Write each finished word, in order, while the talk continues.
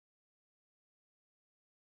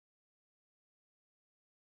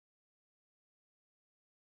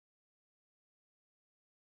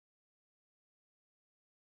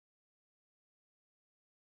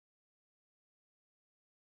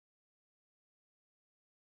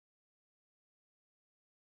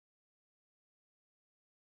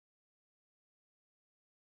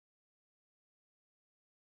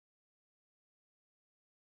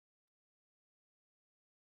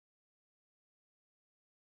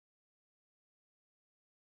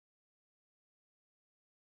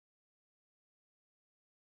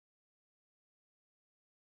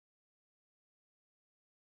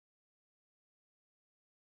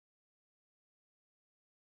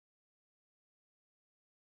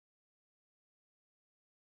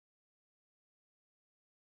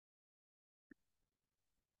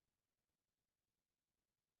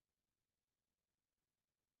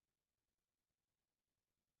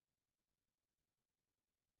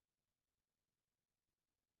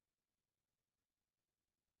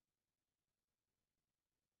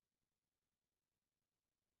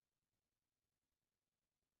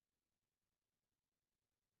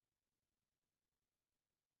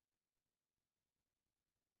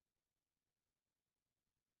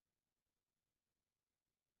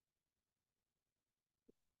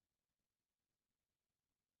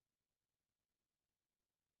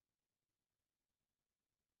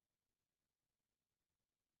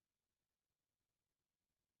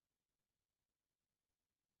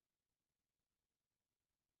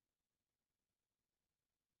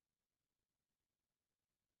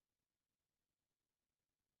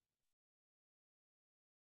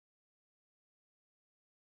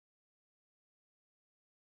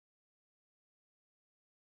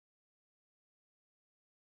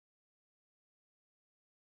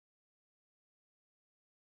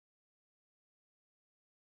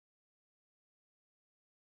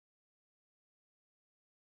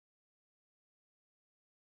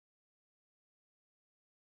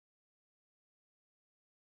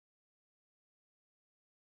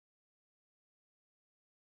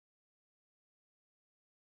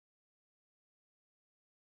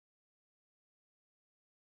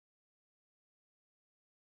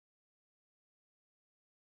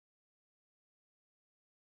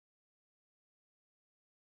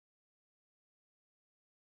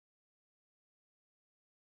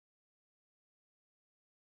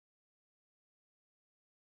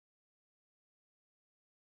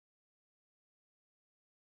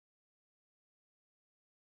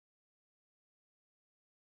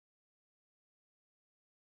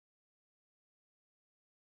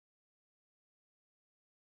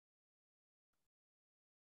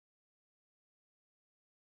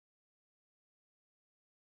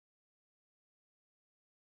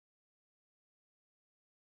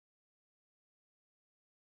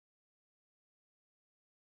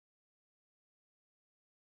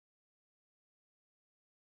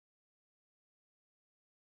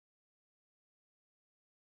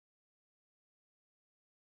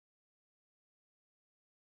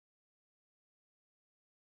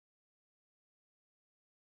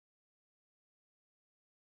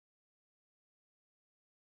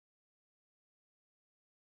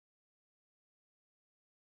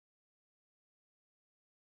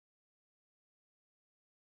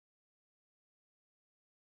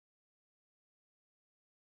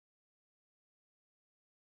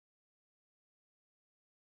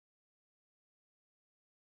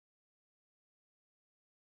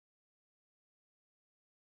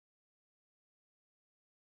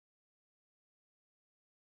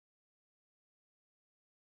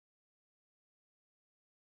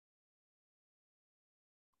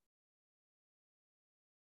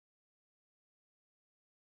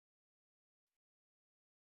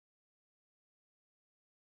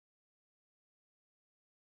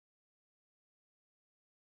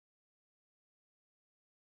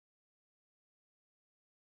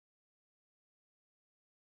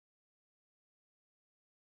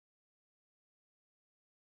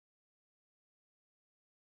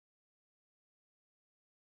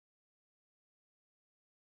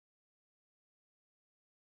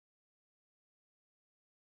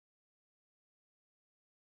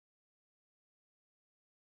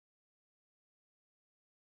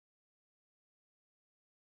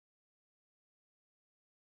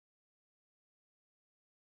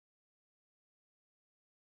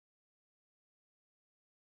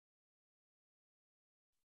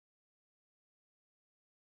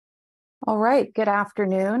All right, good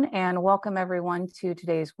afternoon and welcome everyone to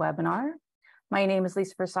today's webinar. My name is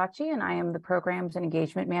Lisa Versace and I am the Programs and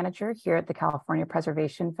Engagement Manager here at the California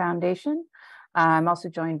Preservation Foundation. I'm also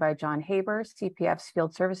joined by John Haber, CPF's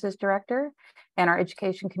Field Services Director, and our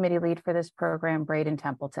Education Committee Lead for this program, Braden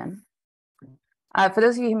Templeton. For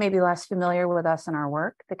those of you who may be less familiar with us and our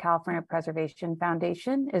work, the California Preservation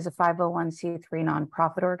Foundation is a 501c3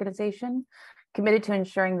 nonprofit organization committed to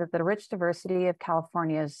ensuring that the rich diversity of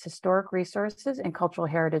California's historic resources and cultural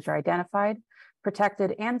heritage are identified,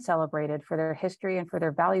 protected, and celebrated for their history and for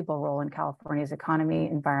their valuable role in California's economy,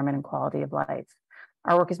 environment, and quality of life.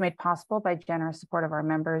 Our work is made possible by generous support of our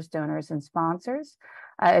members, donors, and sponsors.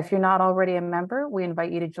 If you're not already a member, we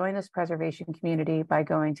invite you to join this preservation community by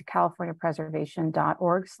going to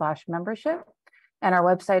californiapreservation.org/membership. And our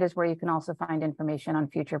website is where you can also find information on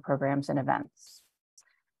future programs and events.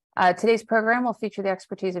 Today's program will feature the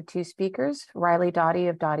expertise of two speakers, Riley Doty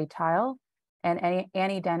of Doty Tile and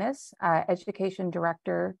Annie Dennis, Education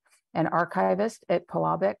Director and Archivist at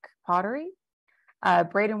Pewabic Pottery.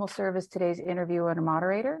 Braden will serve as today's interviewer and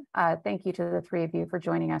moderator. Thank you to the three of you for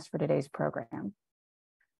joining us for today's program.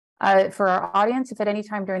 For our audience, if at any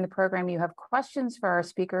time during the program you have questions for our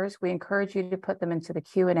speakers, we encourage you to put them into the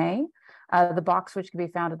Q&A, the box which can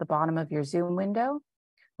be found at the bottom of your Zoom window.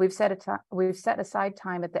 We've set aside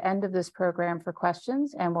time at the end of this program for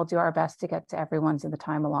questions, and we'll do our best to get to everyone's in the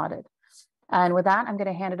time allotted. And with that, I'm going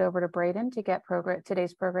to hand it over to Braden to get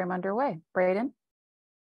today's program underway. Braden.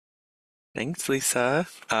 Thanks, Lisa.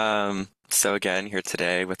 So again, here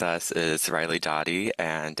today with us is Riley Doty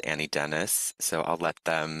and Annie Dennis. So I'll let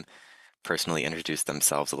them personally introduce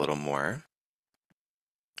themselves a little more.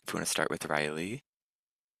 If you want to start with Riley.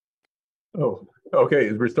 Oh,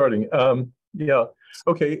 okay, we're starting. Yeah,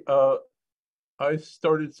 okay. I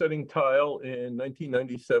started setting tile in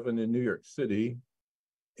 1997 in New York City.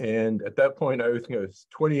 And at that point, I was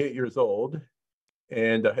 28 years old.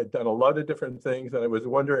 And I had done a lot of different things. And I was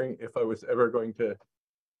wondering if I was ever going to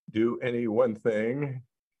do any one thing.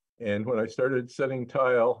 And when I started setting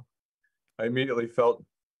tile, I immediately felt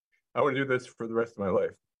I want to do this for the rest of my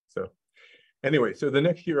life. So anyway, so the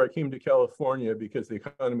next year I came to California because the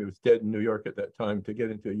economy was dead in New York at that time to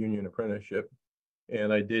get into a union apprenticeship.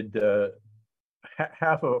 And I did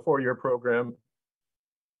half of a 4-year program.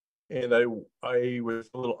 And I was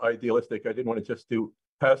a little idealistic. I didn't want to just do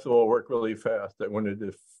passable work really fast. I wanted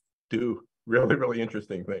to do really, really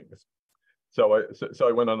interesting things. So I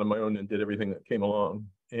went on my own and did everything that came along.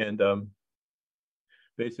 And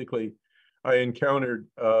basically, I encountered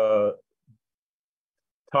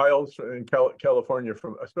tiles in California,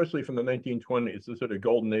 especially from the 1920s, the sort of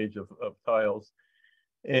golden age of tiles.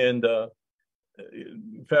 And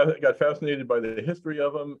got fascinated by the history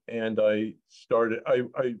of them. And I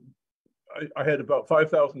had about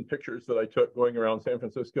 5,000 pictures that I took going around San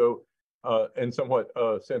Francisco and somewhat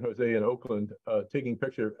San Jose and Oakland, taking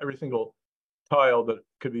pictures of every single tile that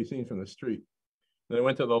could be seen from the street. Then I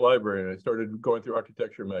went to the library and I started going through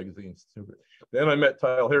architecture magazines. Then I met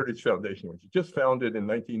Tile Heritage Foundation, which was just founded in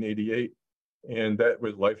 1988, and that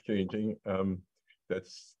was life-changing.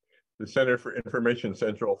 That's the Center for Information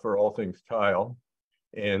Central for all things tile.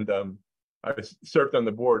 And I served on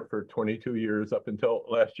the board for 22 years up until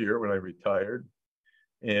last year when I retired.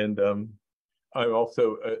 And I'm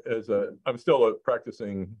also, I'm still a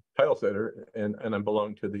practicing tile setter, and I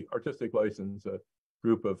belong to the artistic license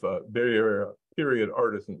group of Bay Area period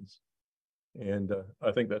artisans. And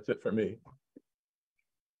I think that's it for me.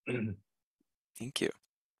 Thank you.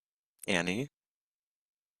 Annie?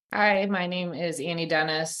 Hi, my name is Annie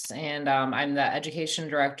Dennis, and I'm the Education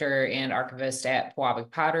Director and Archivist at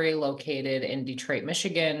Pewabic Pottery, located in Detroit,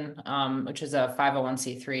 Michigan, which is a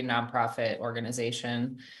 501c3 nonprofit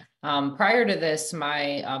organization. Prior to this,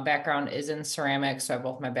 my background is in ceramics, so I have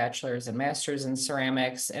both my bachelor's and master's in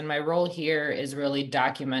ceramics, and my role here is really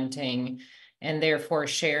documenting and therefore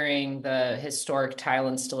sharing the historic tile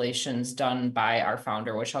installations done by our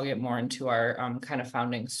founder, which I'll get more into our kind of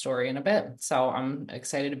founding story in a bit. So I'm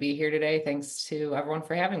excited to be here today. Thanks to everyone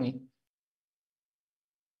for having me.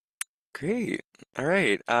 Great. All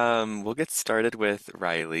right. We'll get started with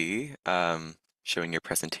Riley showing your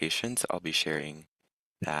presentation. So I'll be sharing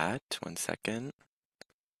that. 1 second.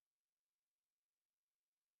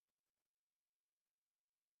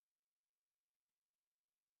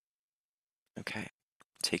 Okay,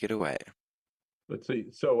 take it away. Let's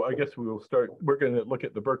see. So I guess we will start. We're going to look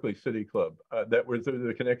at the Berkeley City Club. That was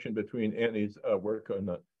the connection between Annie's work on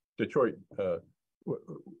the Detroit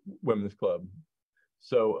Women's Club.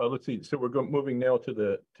 So let's see. So we're moving now to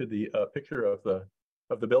the picture of the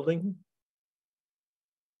building.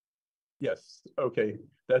 Yes, okay,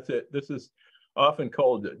 that's it. This is often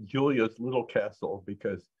called Julia's Little Castle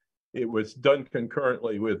because it was done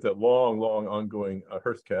concurrently with the long, long ongoing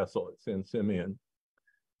Hearst Castle at San Simeon.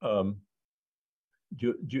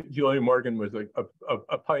 Julia Morgan was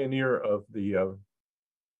a pioneer of the,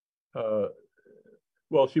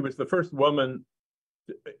 well, she was the first woman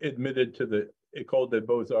admitted to the École des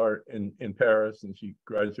Beaux-Arts in Paris, and she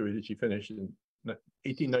graduated, she finished in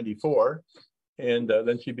 1894. And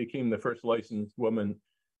then she became the first licensed woman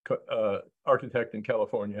architect in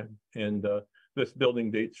California. And this building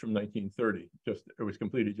dates from 1930. It was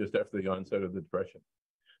completed just after the onset of the Depression.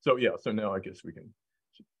 So yeah, so now I guess we can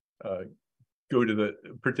go to the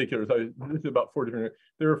particulars. This is about 4 different.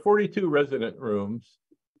 There are 42 resident rooms,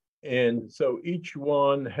 and so each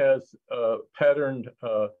one has patterned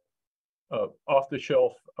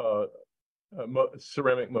off-the-shelf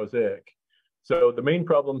ceramic mosaic. So the main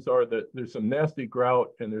problems are that there's some nasty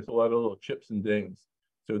grout and there's a lot of little chips and dings.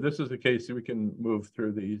 So this is the case we can move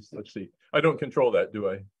through these. Let's see. I don't control that, do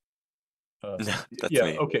I? No, that's yeah,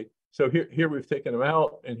 me. okay. So here we've taken them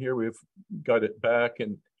out and here we've got it back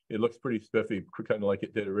and it looks pretty spiffy, kind of like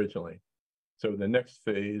it did originally. So the next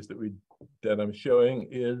phase that I'm showing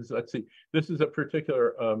is, let's see, this is a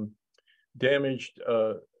particular damaged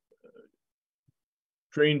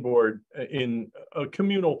drain board in a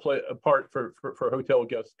communal part for hotel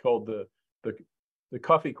guests called the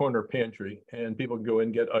coffee corner pantry, and people can go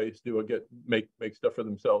in, get ice, make stuff for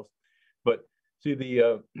themselves. But see,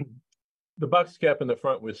 the box cap in the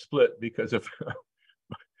front was split because of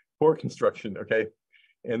poor construction. Okay,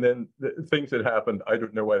 and then the things that happened, I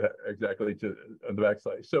don't know what exactly on the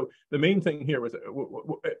backside. So the main thing here was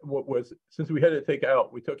what was, since we had to take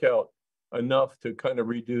out, we took out enough to kind of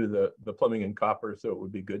redo the plumbing in copper so it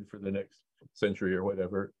would be good for the next century or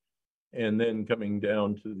whatever. And then coming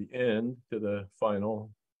down to the end, to the final.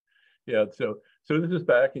 Yeah, so this is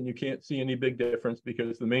back and you can't see any big difference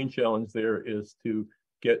because the main challenge there is to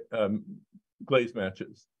get glaze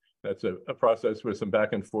matches. That's a process with some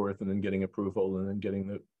back and forth and then getting approval and then getting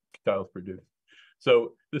the tiles produced.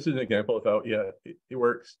 So this is an example of how, yeah, it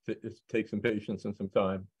works. It takes some patience and some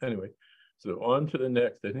time. Anyway, so on to the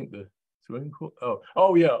next. I think the swimming pool.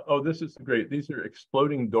 Oh yeah. Oh, this is great. These are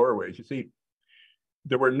exploding doorways. You see,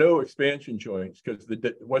 there were no expansion joints because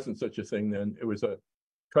it wasn't such a thing then. It was a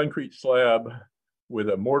concrete slab with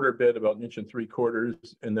a mortar bed about 1 3/4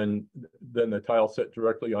 inches, and then the tile set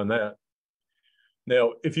directly on that.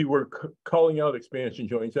 Now, if you were calling out expansion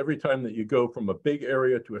joints, every time that you go from a big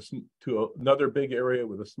area to another big area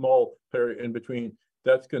with a small area in between,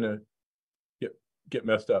 that's going to get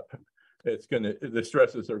messed up. The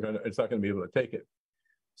stresses are it's not going to be able to take it.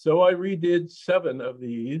 So I redid 7 of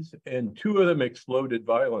these and 2 of them exploded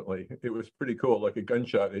violently. It was pretty cool, like a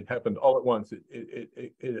gunshot. It happened all at once.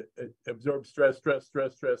 It absorbed stress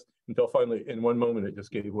until finally in one moment it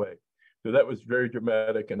just gave way. So that was very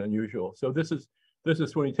dramatic and unusual. So this is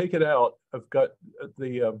when you take it out, I've got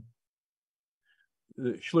the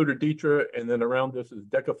Schluter Dietra, and then around this is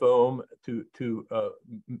Decafoam to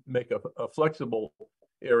make a flexible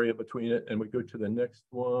area between it. And we go to the next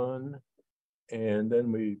one. And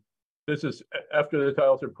then this is after the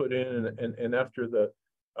tiles are put in and after the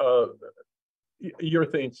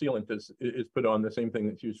urethane sealant is put on, the same thing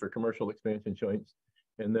that's used for commercial expansion joints.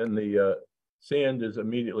 And then the sand is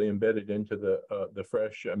immediately embedded into the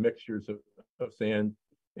fresh mixtures of sand.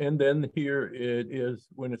 And then here it is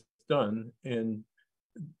when it's done. And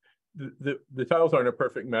the tiles aren't a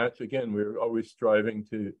perfect match. Again, we're always striving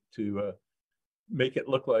to make it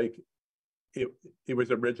look like it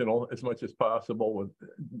was original as much as possible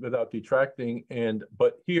without detracting.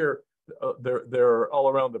 But here, there are all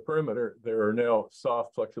around the perimeter, there are now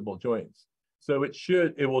soft, flexible joints. So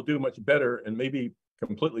it will do much better and maybe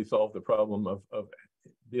completely solve the problem of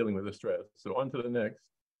dealing with the stress. So on to the next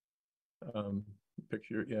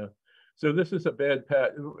picture. Yeah. So this is a bad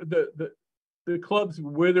patch. The clubs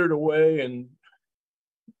withered away and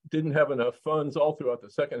didn't have enough funds all throughout the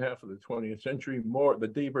second half of the 20th century.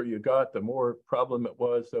 The deeper you got, the more problem it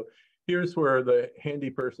was. So here's where the handy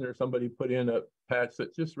person or somebody put in a patch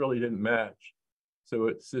that just really didn't match. So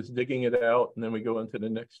it's just digging it out. And then we go into the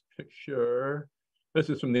next picture. This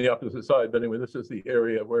is from the opposite side, but anyway, this is the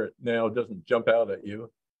area where it now doesn't jump out at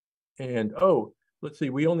you. And let's see,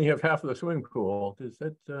 we only have half of the swimming pool. Is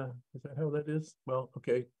that how that is? Well,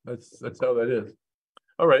 okay, that's how that is.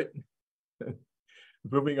 All right.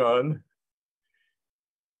 Moving on.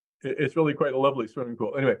 It's really quite a lovely swimming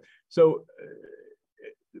pool. Anyway, so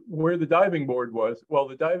where the diving board was, well,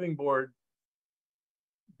 the diving board,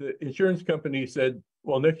 the insurance company said,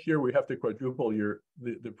 well, next year we have to quadruple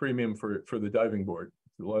the premium for the diving board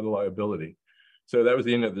a lot of liability. So that was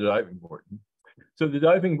the end of the diving board. So the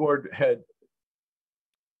diving board had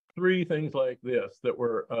three things like this that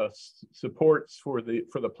were supports for the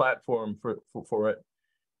platform for it,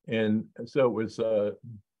 and so it was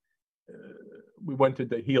we wanted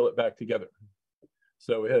to heel it back together.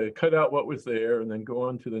 So we had to cut out what was there and then go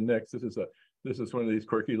on to the next. This is one of these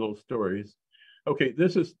quirky little stories. Okay,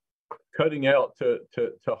 this is cutting out to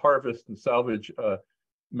harvest and salvage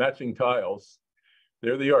matching tiles.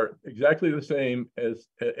 There they are, exactly the same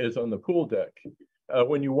as on the pool deck.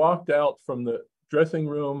 When you walked out from the dressing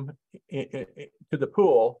room to the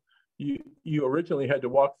pool, you originally had to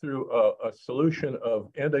walk through a solution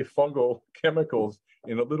of antifungal chemicals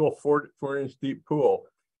in a little 4-inch deep pool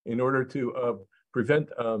in order to prevent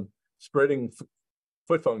spreading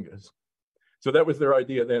foot fungus. So that was their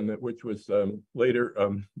idea then, which was later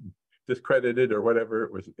discredited or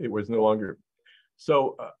whatever. It was no longer.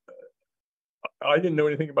 So I didn't know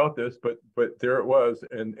anything about this, but there it was,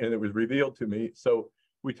 and it was revealed to me. So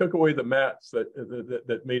we took away the mats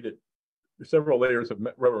that made it, several layers of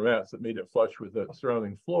rubber mats that made it flush with the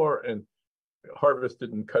surrounding floor, and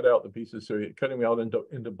harvested and cut out the pieces. So you're cutting them out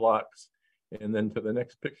into blocks. And then to the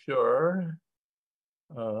next picture.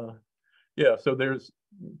 Yeah, so there's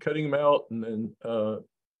cutting them out and then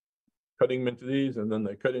cutting them into these, and then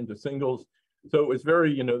they cut into singles. So it was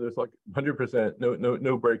very, there's like 100%,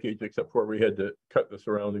 no breakage, except for we had to cut the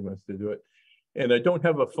surrounding ones to do it. And I don't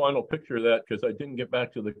have a final picture of that because I didn't get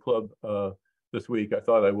back to the club this week. I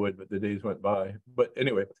thought I would, but the days went by. But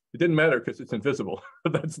anyway, it didn't matter because it's invisible.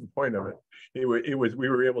 That's the point of it. We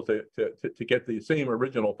were able to get the same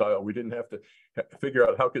original tile. We didn't have to figure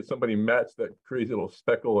out how could somebody match that crazy little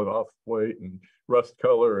speckle of off-white and rust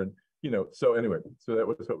color, and so anyway, so that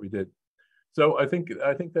was what we did. So I think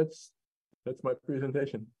that's my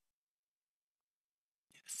presentation.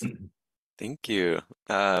 Yes. Thank you.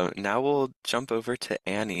 Now we'll jump over to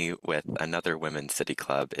Annie with another Women's City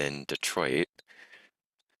Club in Detroit.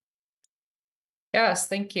 Yes,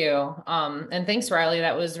 thank you. And thanks, Riley.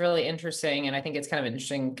 That was really interesting. And I think it's kind of an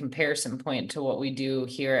interesting comparison point to what we do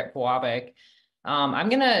here at Pewabic. I'm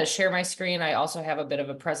going to share my screen. I also have a bit of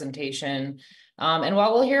a presentation. And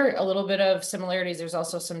while we'll hear a little bit of similarities, there's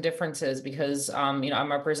also some differences because,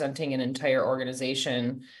 I'm representing an entire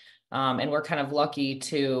organization. And we're kind of lucky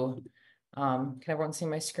to, can everyone see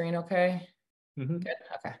my screen okay? Mm-hmm. Good,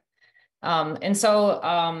 okay. And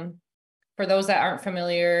so, for those that aren't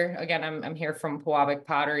familiar, again, I'm here from Pewabic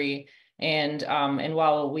Pottery, and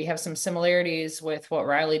while we have some similarities with what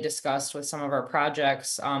Riley discussed with some of our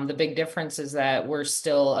projects, the big difference is that we're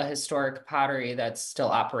still a historic pottery that's still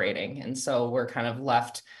operating, and so we're kind of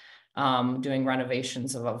left doing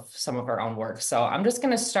renovations of some of our own work. So I'm just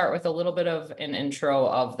going to start with a little bit of an intro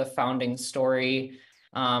of the founding story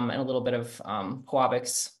and a little bit of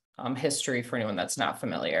Pewabic's history for anyone that's not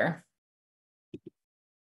familiar.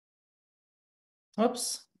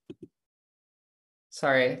 Whoops.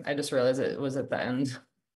 Sorry, I just realized it was at the end.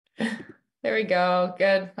 There we go.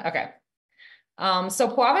 Good. Okay. So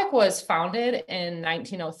Pewabic was founded in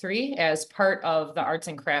 1903 as part of the arts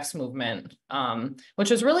and crafts movement,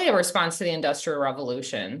 which was really a response to the Industrial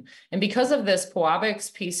Revolution. And because of this,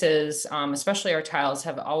 Pewabic's pieces, especially our tiles,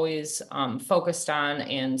 have always focused on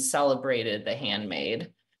and celebrated the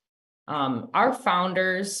handmade. Our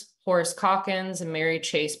founders, Horace Calkins and Mary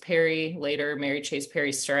Chase Perry, later Mary Chase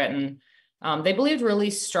Perry Stratton, they believed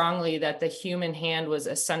really strongly that the human hand was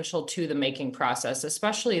essential to the making process,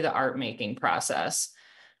 especially the art making process.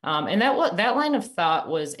 And that line of thought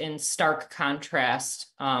was in stark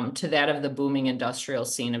contrast to that of the booming industrial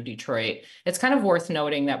scene of Detroit. It's kind of worth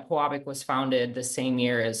noting that Pewabic was founded the same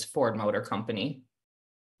year as Ford Motor Company.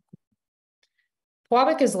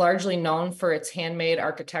 Pewabic is largely known for its handmade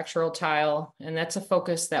architectural tile, and that's a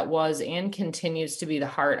focus that was and continues to be the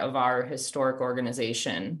heart of our historic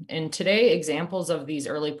organization. And today, examples of these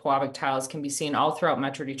early Pewabic tiles can be seen all throughout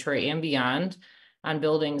Metro Detroit and beyond, on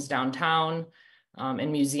buildings downtown,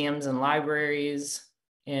 in museums and libraries,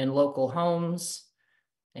 in local homes,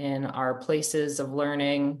 in our places of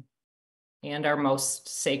learning, and our most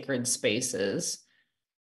sacred spaces.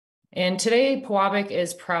 And today, Pewabic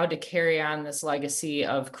is proud to carry on this legacy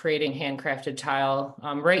of creating handcrafted tile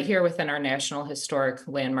right here within our National Historic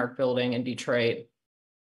Landmark building in Detroit.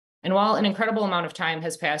 And while an incredible amount of time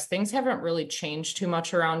has passed, things haven't really changed too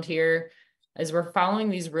much around here, as we're following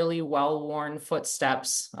these really well-worn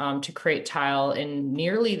footsteps to create tile in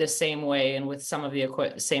nearly the same way and with some of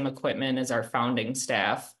the same equipment as our founding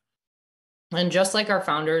staff. And just like our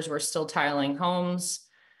founders, we're still tiling homes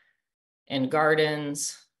and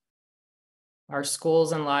gardens, our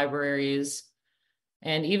schools and libraries,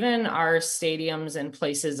 and even our stadiums and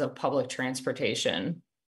places of public transportation.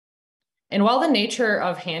 And while the nature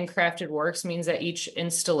of handcrafted works means that each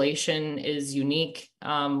installation is unique,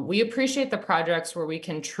 we appreciate the projects where we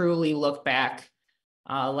can truly look back,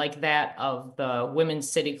 like that of the Women's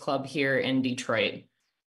City Club here in Detroit.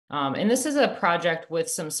 And this is a project with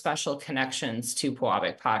some special connections to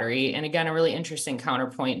Pewabic Pottery, and again, a really interesting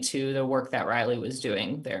counterpoint to the work that Riley was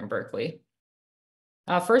doing there in Berkeley.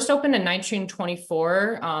 First opened in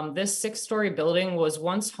 1924, this 6-story building was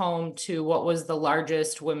once home to what was the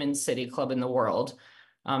largest women's city club in the world,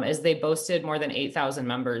 as they boasted more than 8,000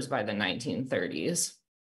 members by the 1930s.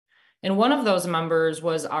 And one of those members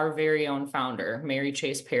was our very own founder, Mary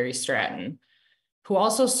Chase Perry Stratton, who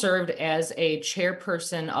also served as a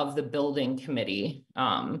chairperson of the building committee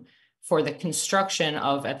for the construction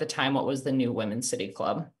of, at the time, what was the new Women's City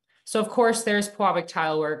Club. So of course, there's Pewabic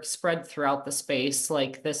tile work spread throughout the space,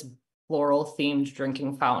 like this floral themed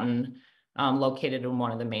drinking fountain located in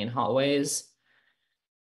one of the main hallways.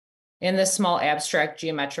 And this small abstract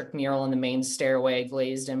geometric mural in the main stairway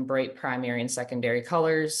glazed in bright primary and secondary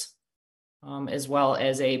colors, as well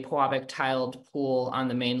as a Pewabic tiled pool on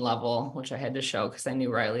the main level, which I had to show because I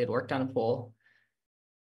knew Riley had worked on a pool.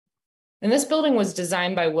 And this building was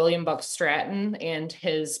designed by William Buck Stratton and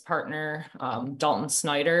his partner, Dalton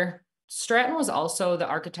Snyder. Stratton was also the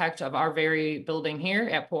architect of our very building here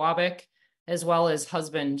at Pewabic, as well as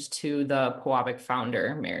husband to the Pewabic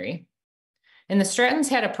founder, Mary. And the Strattons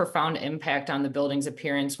had a profound impact on the building's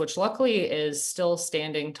appearance, which luckily is still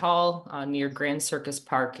standing tall near Grand Circus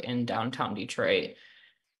Park in downtown Detroit.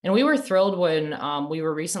 And we were thrilled when we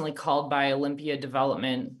were recently called by Olympia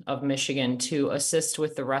Development of Michigan to assist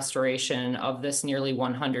with the restoration of this nearly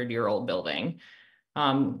 100-year-old building.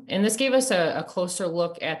 And this gave us a closer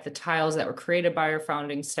look at the tiles that were created by our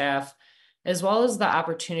founding staff, as well as the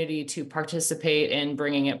opportunity to participate in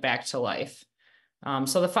bringing it back to life.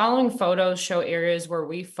 So the following photos show areas where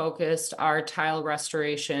we focused our tile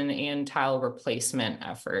restoration and tile replacement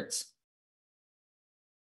efforts.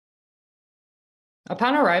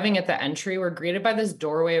 Upon arriving at the entry, we're greeted by this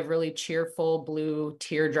doorway of really cheerful blue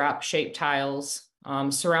teardrop-shaped tiles,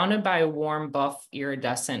 surrounded by warm buff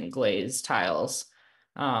iridescent glazed tiles.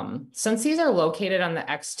 Since these are located on the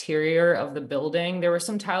exterior of the building, there were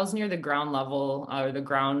some tiles near the ground level, or the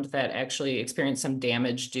ground, that actually experienced some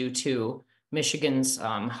damage due to Michigan's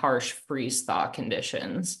harsh freeze-thaw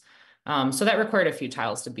conditions. So that required a few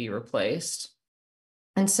tiles to be replaced.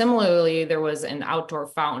 And similarly, there was an outdoor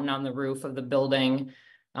fountain on the roof of the building.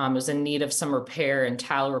 It was in need of some repair and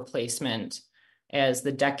tile replacement, as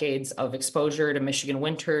the decades of exposure to Michigan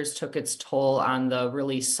winters took its toll on the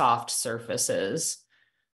really soft surfaces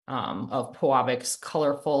of Pewabic's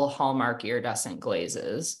colorful hallmark iridescent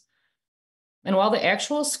glazes. And while the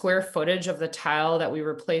actual square footage of the tile that we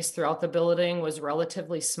replaced throughout the building was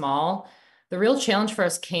relatively small, the real challenge for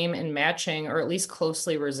us came in matching, or at least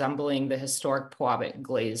closely resembling, the historic Pewabic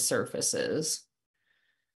glazed surfaces.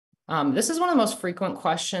 This is one of the most frequent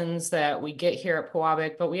questions that we get here at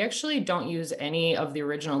Pewabic, but we actually don't use any of the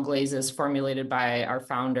original glazes formulated by our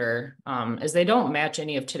founder, as they don't match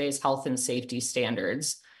any of today's health and safety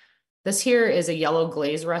standards. This here is a yellow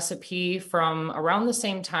glaze recipe from around the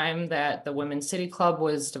same time that the Women's City Club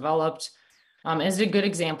was developed. Is a good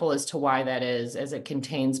example as to why that is, as it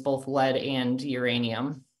contains both lead and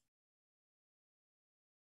uranium.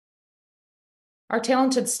 Our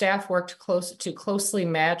talented staff worked to closely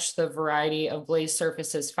match the variety of glaze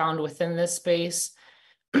surfaces found within this space,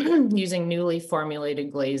 using newly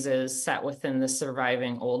formulated glazes set within the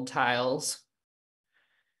surviving old tiles.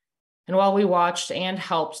 And while we watched and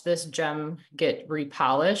helped this gem get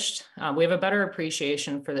repolished, we have a better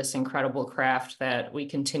appreciation for this incredible craft that we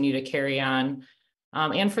continue to carry on,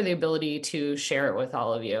 and for the ability to share it with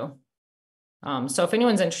all of you. So if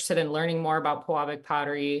anyone's interested in learning more about Pewabic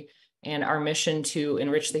Pottery and our mission to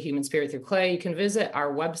enrich the human spirit through clay, you can visit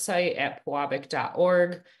our website at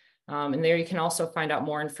pewabic.org. And there you can also find out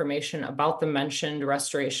more information about the mentioned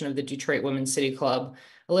restoration of the Detroit Women's City Club.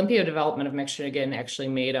 Olympia Development of Michigan actually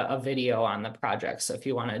made a video on the project, so if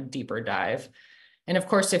you want a deeper dive. And of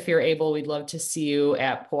course, if you're able, we'd love to see you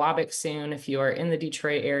at Pewabic soon if you are in the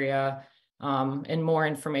Detroit area. And more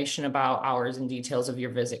information about hours and details of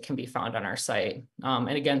your visit can be found on our site. And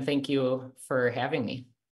again, thank you for having me.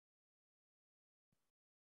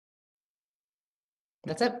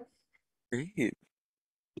 That's it. Great.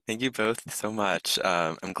 Thank you both so much.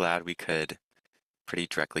 I'm glad we could pretty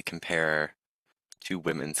directly compare two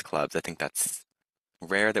women's clubs. I think that's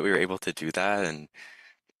rare that we were able to do that, and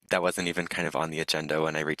that wasn't even kind of on the agenda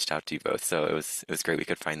when I reached out to you both. So it was great we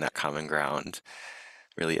could find that common ground.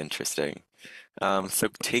 Really interesting. So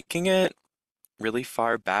taking it really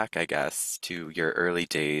far back, I guess, to your early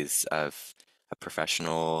days of a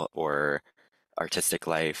professional or artistic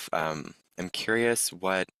life, I'm curious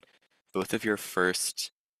what both of your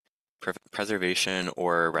first preservation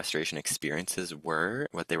or restoration experiences were,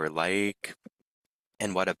 what they were like,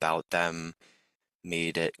 and what about them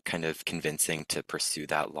made it kind of convincing to pursue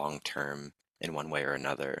that long term in one way or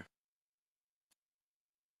another.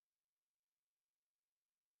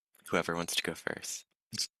 Whoever wants to go first.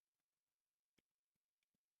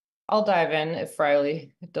 I'll dive in if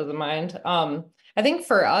Riley doesn't mind. I think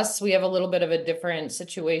for us, we have a little bit of a different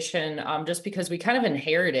situation, just because we kind of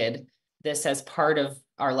inherited this as part of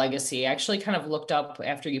our legacy. I actually kind of looked up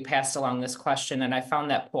after you passed along this question, and I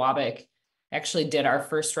found that Pewabic actually did our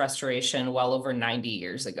first restoration well over 90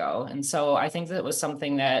 years ago. And so I think that was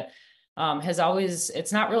something that has always,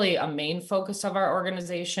 it's not really a main focus of our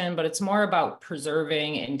organization, but it's more about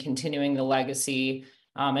preserving and continuing the legacy.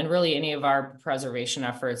 And really any of our preservation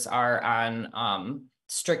efforts are on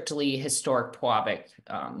strictly historic Pewabic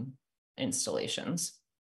installations.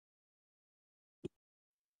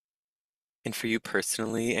 And for you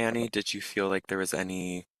personally, Annie, did you feel like there was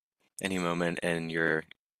any moment in your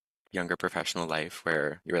younger professional life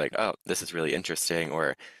where you were like, oh, this is really interesting,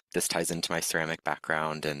 or this ties into my ceramic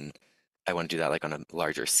background and I want to do that like on a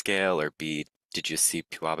larger scale? Or B, did you see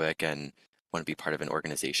Pewabic and want to be part of an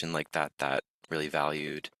organization like that that really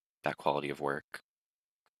valued that quality of work?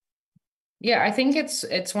 Yeah, I think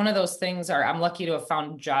it's one of those things, or I'm lucky to have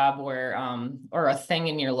found a job where or a thing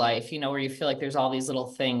in your life, you know, where you feel like there's all these little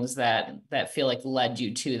things that feel like led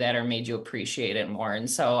you to that or made you appreciate it more. And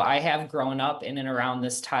so I have grown up in and around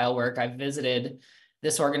this tile work. I've visited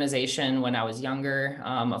this organization when I was younger.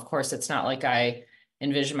 Of course, it's not like I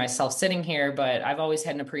envision myself sitting here, but I've always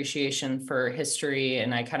had an appreciation for history,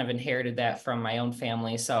 and I kind of inherited that from my own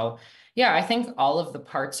family. So yeah, I think all of the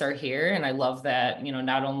parts are here, and I love that, you know,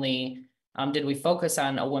 not only did we focus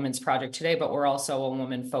on a women's project today, but we're also a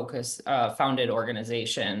woman-focused founded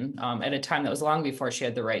organization at a time that was long before she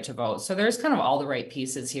had the right to vote. So there's kind of all the right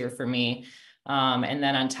pieces here for me. And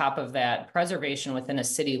then on top of that, preservation within a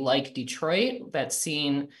city like Detroit that's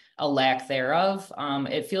seen a lack thereof,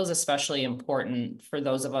 it feels especially important for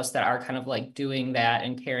those of us that are kind of like doing that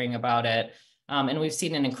and caring about it. And we've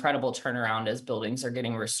seen an incredible turnaround as buildings are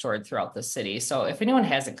getting restored throughout the city. So if anyone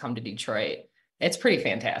hasn't come to Detroit, it's pretty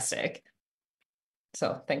fantastic.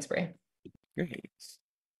 So thanks, Bray. Great.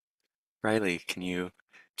 Riley, can you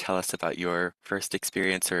tell us about your first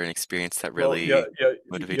experience or an experience that really you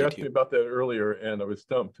motivated asked me about that earlier and I was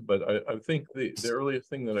stumped, but I think the earliest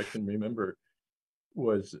thing that I can remember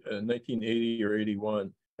was 1980 or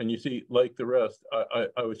 81. And you see, like the rest,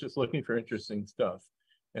 I was just looking for interesting stuff,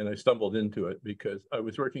 and I stumbled into it because I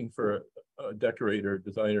was working for a decorator,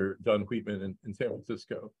 designer, John Wheatman in San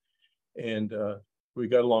Francisco. And we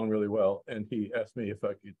got along really well. And he asked me if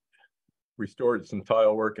I could restore some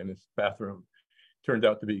tile work in his bathroom. Turned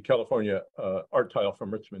out to be California art tile from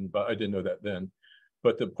Richmond, but I didn't know that then.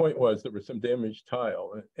 But the point was there was some damaged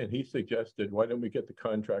tile, and he suggested, why don't we get the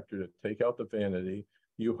contractor to take out the vanity,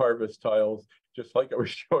 you harvest tiles, just like I was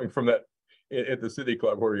showing from that at the City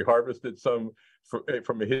Club, where we harvested some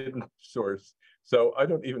from a hidden source. So I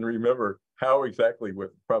don't even remember how exactly,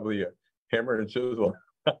 with probably a hammer and chisel.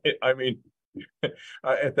 I mean,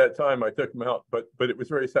 at that time I took them out, but it was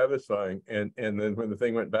very satisfying. And then when the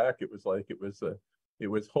thing went back, it was like it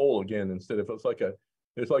was whole again, instead of,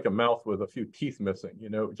 it's like a mouth with a few teeth missing, you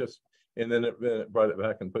know, just, and then it brought it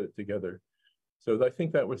back and put it together. So I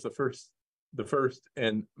think that was the first,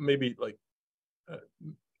 and maybe like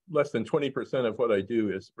less than 20% of what I do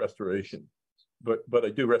is restoration, but I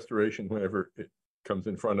do restoration whenever it comes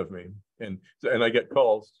in front of me, and I get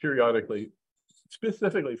calls periodically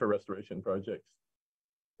specifically for restoration projects,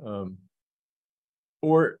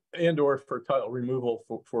 or for tile removal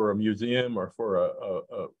for a museum or for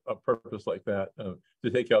a purpose like that, to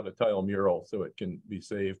take out a tile mural so it can be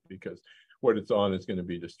saved because what it's on is going to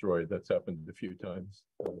be destroyed. That's happened a few times,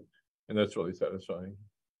 and that's really satisfying.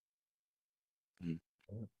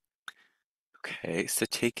 Okay, so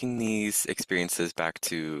taking these experiences back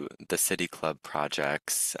to the City Club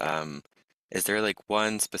projects, is there like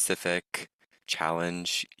one specific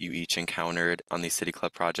challenge you each encountered on these City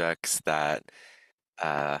Club projects that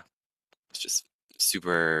was just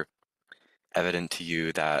super evident to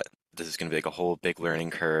you that this is going to be like a whole big learning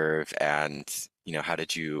curve, and you know,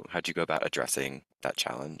 how'd you go about addressing that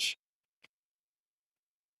challenge?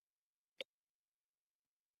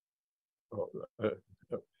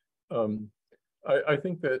 I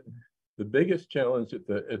think that the biggest challenge at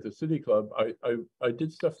the City Club, I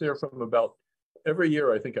did stuff there from about every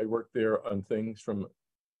year, I think I worked there on things from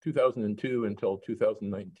 2002 until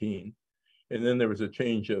 2019. And then there was a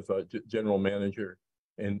change of general manager,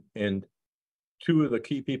 and two of the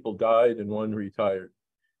key people died and one retired.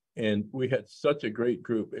 And we had such a great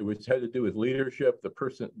group. It was had to do with leadership, the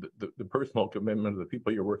personal commitment of the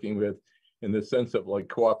people you're working with, in the sense of like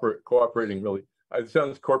cooperating really. It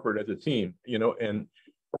sounds corporate as a team, you know, and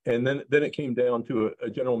then it came down to a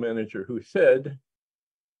general manager who said,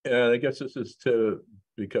 and I guess this is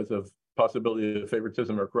because of possibility of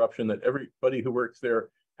favoritism or corruption, that everybody who works there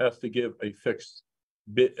has to give a fixed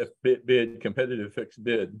bid, competitive fixed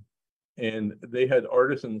bid. And they had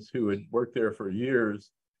artisans who had worked there for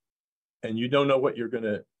years, and you don't know what you're going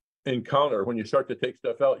to encounter when you start to take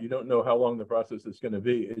stuff out. You don't know how long the process is going to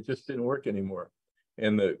be. It just didn't work anymore,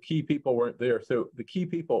 and the key people weren't there. So the key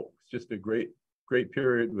people was just a great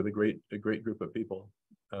period with a great group of people.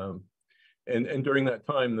 And during that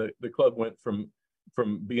time, the club went from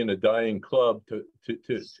being a dying club to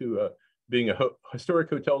being a Historic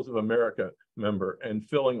Hotels of America member and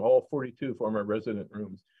filling all 42 former resident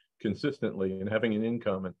rooms consistently and having an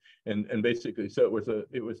income, and basically, so it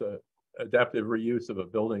was a adaptive reuse of a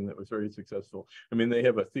building that was very successful. I mean, they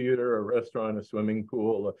have a theater, a restaurant, a swimming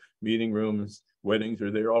pool, meeting rooms, weddings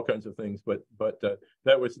are there, all kinds of things. But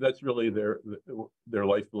that's really their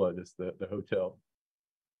lifeblood, is the hotel.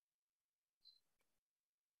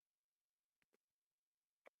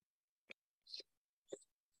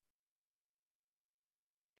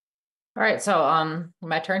 All right, so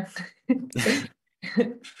my turn.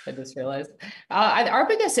 I just realized our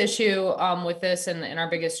biggest issue with this and our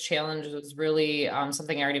biggest challenge was really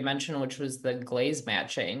something I already mentioned, which was the glaze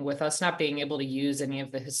matching. With us not being able to use any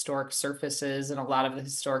of the historic surfaces and a lot of the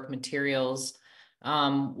historic materials,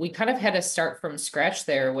 we kind of had to start from scratch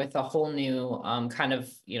there with a whole new kind of,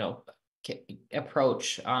 you know,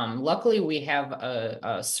 approach. Luckily, we have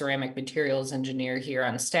a ceramic materials engineer here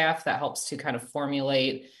on staff that helps to kind of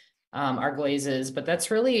formulate our glazes, but that's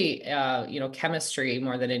really, you know, chemistry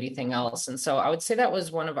more than anything else. And so I would say that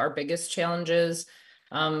was one of our biggest challenges.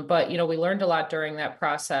 But, you know, we learned a lot during that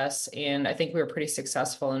process, and I think we were pretty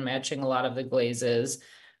successful in matching a lot of the glazes.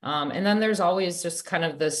 And then there's always just kind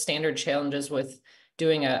of the standard challenges with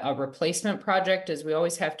doing a replacement project, is we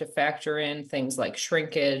always have to factor in things like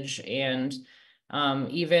shrinkage and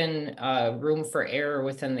even room for error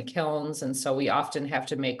within the kilns. And so we often have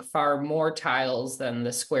to make far more tiles than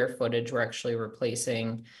the square footage we're actually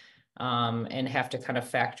replacing, and have to kind of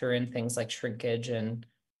factor in things like shrinkage and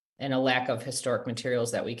a lack of historic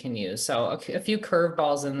materials that we can use. So a few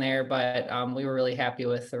curveballs in there, but we were really happy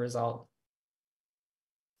with the result.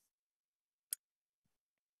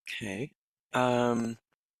 Okay.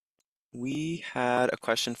 We had a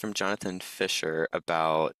question from Jonathan Fisher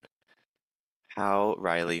about how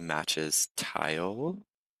Riley matches tile.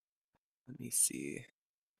 Let me see.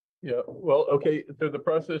 Yeah, well, okay, so the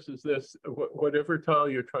process is this: whatever tile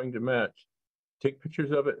you're trying to match, take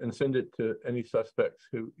pictures of it and send it to any suspects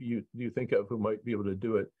who you think of who might be able to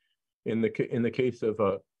do it. In the case of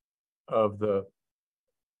the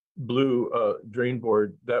blue drain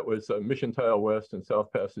board, that was Mission Tile West in South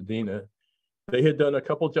Pasadena. They had done a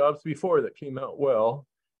couple jobs before that came out well.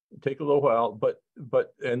 Take a little while,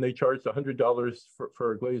 and they charged $100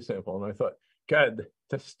 for a glaze sample, and I thought, God,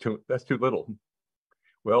 that's too little.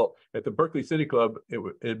 Well, at the Berkeley City Club, it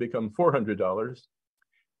had become $400,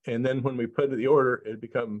 and then when we put the order, it had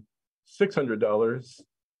become $600,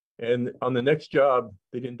 and on the next job,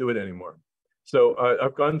 they didn't do it anymore. So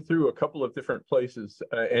I've gone through a couple of different places,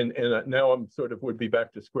 and now I'm would be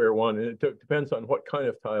back to square one, and it depends on what kind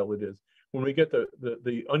of tile it is. When we get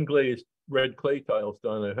the unglazed red clay tiles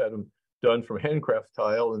done, I've had them done from Handcraft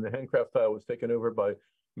Tile, and the Handcraft Tile was taken over by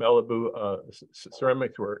Malibu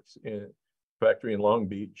Ceramics Works in factory in Long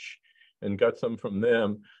Beach, and got some from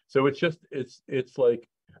them. So it's like,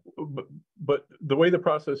 but the way the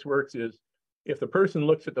process works is, if the person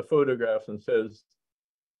looks at the photographs and says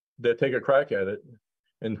they take a crack at it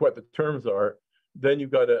and what the terms are, then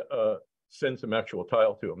you've got to send some actual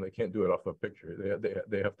tile to them. They can't do it off a picture.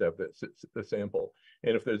 They have to have the sample.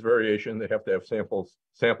 And if there's variation, they have to have samples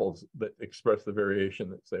that express the variation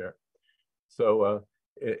that's there. So,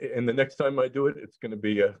 and the next time I do it, it's going to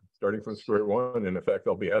be starting from square one. And in fact,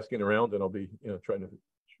 I'll be asking around, and I'll be trying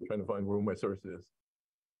to find where my source is.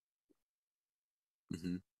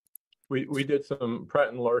 Mm-hmm. We did some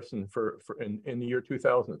Pratt & Larson in the year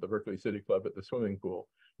 2000 at the Berkeley City Club at the swimming pool.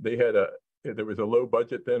 There was a low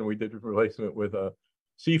budget then. We did a replacement with a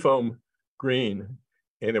seafoam green,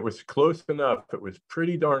 and it was close enough. It was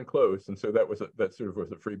pretty darn close, and so that was a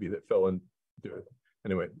freebie that fell into it.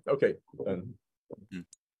 Anyway, okay.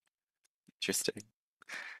 Interesting.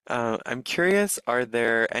 I'm curious, are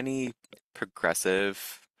there any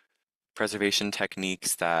progressive preservation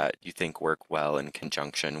techniques that you think work well in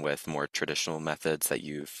conjunction with more traditional methods that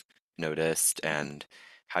you've noticed? And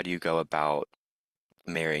how do you go about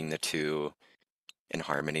marrying the two in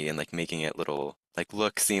harmony and like making it little like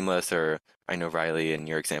look seamless? Or I know Riley, in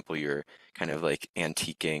your example, you're kind of like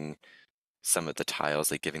antiquing some of the tiles,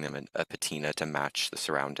 like giving them a patina to match the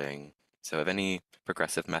surrounding. So have any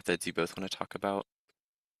progressive methods you both want to talk about?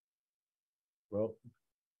 Well,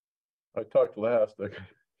 I talked last. I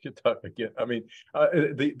could talk again. I mean,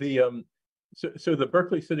 so the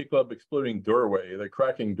Berkeley City Club exploding doorway, the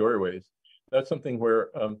cracking doorways. That's something where,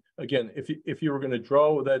 again, if you were going to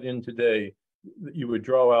draw that in today, you would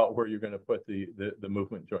draw out where you're going to put the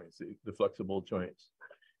movement joints, the flexible joints,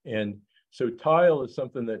 and so tile is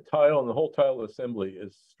something that and the whole tile assembly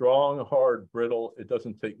is strong, hard, brittle. It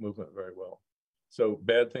doesn't take movement very well. So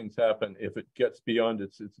bad things happen if it gets beyond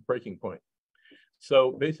its breaking point.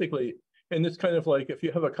 So basically, and it's kind of like if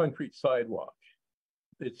you have a concrete sidewalk,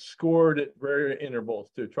 it's scored at various intervals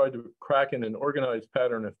to try to crack in an organized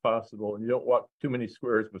pattern if possible, and you don't walk too many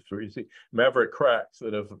squares before you see maverick cracks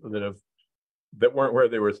that weren't where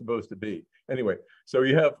they were supposed to be. Anyway, so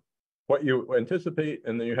you have what you anticipate,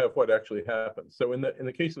 and then you have what actually happens. So in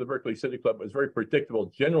the case of the Berkeley City Club, it was very predictable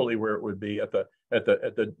generally where it would be at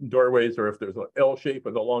the doorways, or if there's an L shape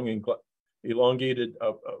with a elongated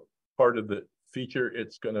part of the feature,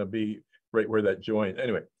 it's going to be right where that joint.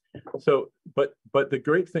 Anyway, so but the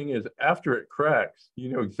great thing is after it cracks, you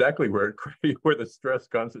know exactly where the stress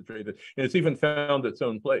concentrated, and it's even found its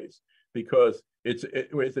own place because as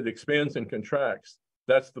it expands and contracts,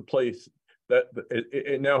 that's the place that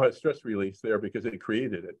it now has stress release there because it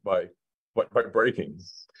created it by breaking.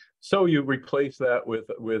 So you replace that with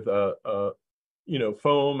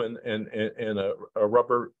foam and a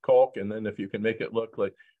rubber caulk, and then if you can make it look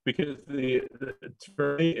like, because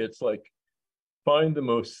for me it's like find the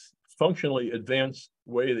most functionally advanced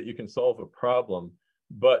way that you can solve a problem,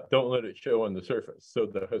 but don't let it show on the surface, so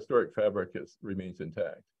the historic fabric remains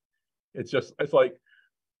intact. It's like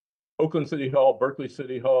Oakland City Hall, Berkeley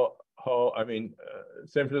City Hall,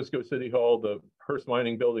 San Francisco City Hall, the Hearst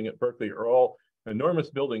Mining Building at Berkeley are all enormous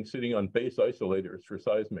buildings sitting on base isolators for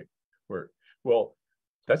seismic work. Well,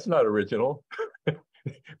 that's not original.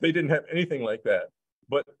 They didn't have anything like that.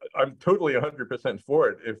 But I'm totally 100% for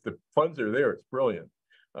it. If the funds are there, it's brilliant.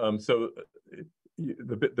 So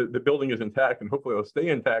the building is intact, and hopefully it'll stay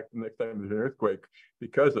intact the next time there's an earthquake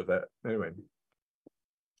because of that. Anyway,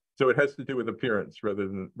 so it has to do with appearance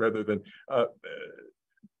rather than.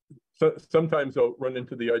 So sometimes I'll run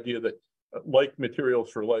into the idea that like materials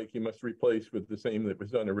for like, you must replace with the same that was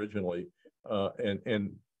done originally,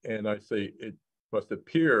 and I say it must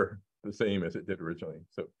appear the same as it did originally.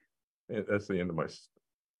 So that's the end of my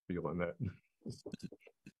spiel on that.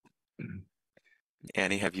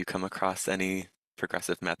 Annie, have you come across any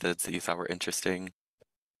progressive methods that you thought were interesting?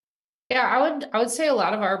 Yeah, I would say a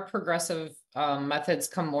lot of our progressive methods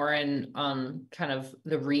come more in kind of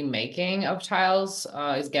the remaking of tiles,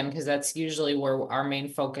 again, because that's usually where our main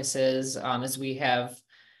focus is we have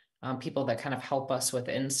people that kind of help us with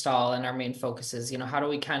install, and our main focus is, how do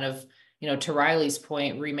we kind of, to Riley's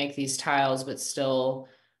point, remake these tiles, but still,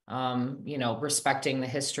 respecting the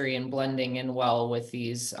history and blending in well with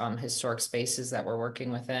these historic spaces that we're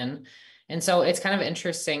working within. And so it's kind of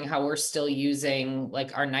interesting how we're still using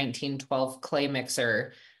like our 1912 clay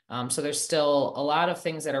mixer. So there's still a lot of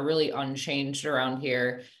things that are really unchanged around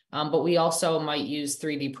here. But we also might use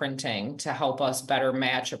 3D printing to help us better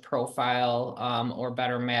match a profile or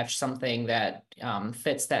better match something that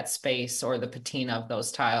fits that space or the patina of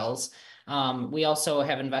those tiles. We also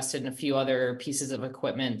have invested in a few other pieces of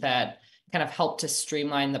equipment that kind of help to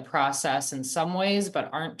streamline the process in some ways, but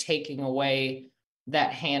aren't taking away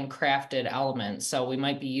that handcrafted element. So we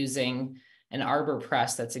might be using an arbor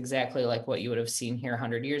press that's exactly like what you would have seen here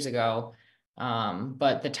 100 years ago.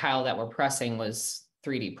 But the tile that we're pressing was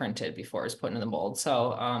 3D printed before it was put in the mold.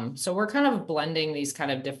 So, so we're kind of blending these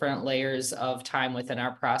kind of different layers of time within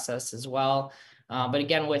our process as well. But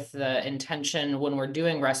again, with the intention when we're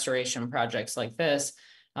doing restoration projects like this,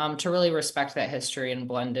 to really respect that history and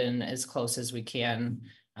blend in as close as we can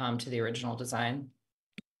to the original design.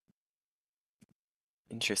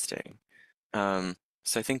 Interesting.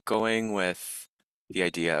 So I think going with the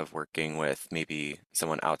idea of working with maybe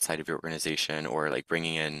someone outside of your organization, or like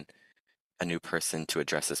bringing in a new person to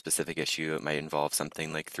address a specific issue, it might involve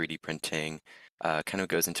something like 3D printing, kind of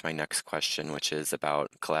goes into my next question, which is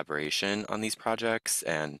about collaboration on these projects.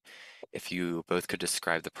 And if you both could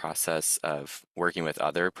describe the process of working with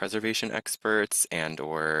other preservation experts and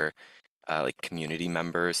or like community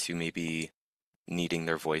members who may be needing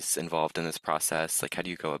their voice involved in this process? Like, how do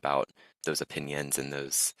you go about those opinions and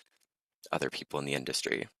those other people in the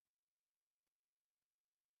industry?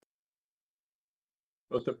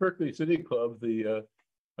 Well, at the Berkeley City Club,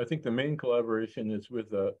 I think the main collaboration is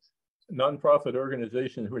with a nonprofit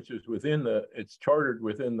organization, which is it's chartered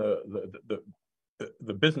within the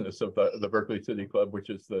business of the Berkeley City Club, which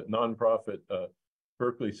is the nonprofit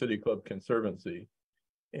Berkeley City Club Conservancy.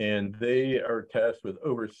 And they are tasked with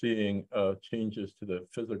overseeing changes to the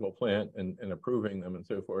physical plant and approving them and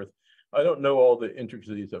so forth. I don't know all the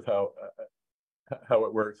intricacies of how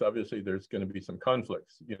it works. Obviously, there's going to be some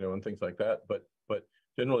conflicts, and things like that. But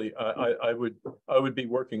generally, I would be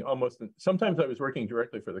working sometimes I was working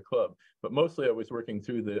directly for the club, but mostly I was working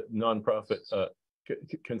through the nonprofit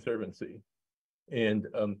conservancy. And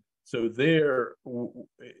so there,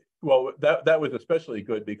 well, that was especially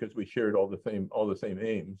good because we shared all the same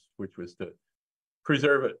aims, which was to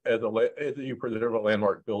preserve it as you preserve a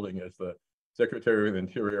landmark building. As the Secretary of the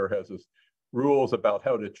Interior has his rules about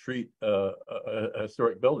how to treat a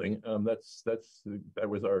historic building.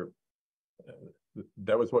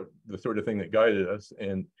 That was what the sort of thing that guided us.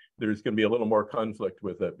 And there's going to be a little more conflict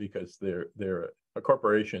with it because they're a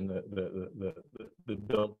corporation that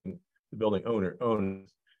the building owner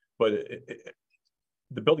owns, but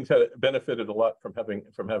the buildings had benefited a lot from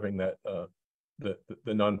having that the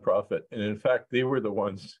nonprofit. And in fact, they were the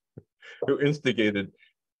ones who instigated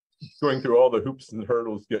going through all the hoops and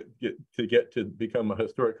hurdles to become a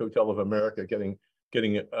historic hotel of America, getting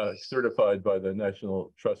certified by the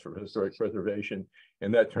National Trust for Historic Preservation,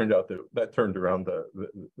 and that turned around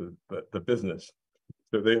the business.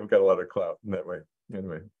 So they've got a lot of clout in that way.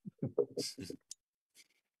 Anyway.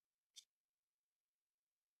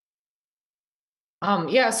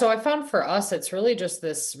 Yeah, so I found for us, it's really just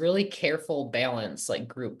this really careful balance, like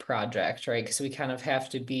group project, right? Because we kind of have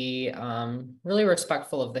to be really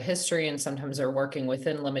respectful of the history, and sometimes are working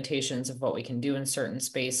within limitations of what we can do in certain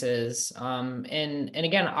spaces. And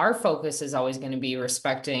again, our focus is always going to be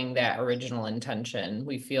respecting that original intention.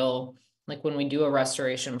 We feel like when we do a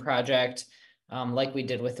restoration project, like we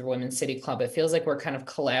did with the Women's City Club, it feels like we're kind of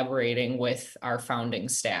collaborating with our founding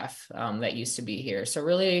staff that used to be here. So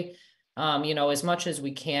really, as much as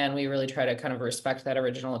we can, we really try to kind of respect that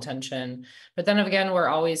original intention. But then again, we're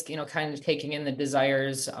always, kind of taking in the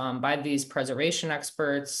desires by these preservation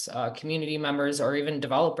experts, community members, or even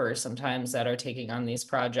developers sometimes that are taking on these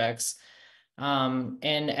projects.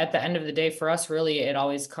 And at the end of the day, for us, really, it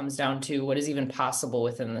always comes down to what is even possible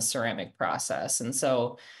within the ceramic process. And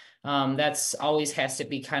so that's always has to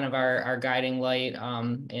be kind of our guiding light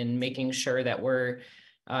in making sure that we're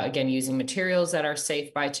again, using materials that are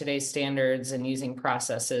safe by today's standards and using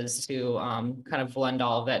processes to kind of blend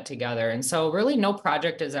all of that together. And so really no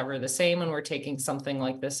project is ever the same when we're taking something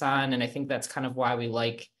like this on. And I think that's kind of why we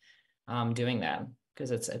like doing that,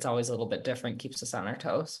 because it's always a little bit different, keeps us on our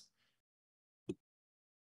toes.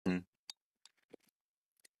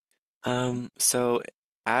 So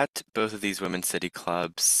at both of these Women's City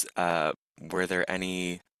Clubs, were there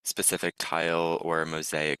any specific tile or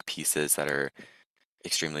mosaic pieces that are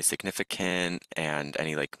extremely significant, and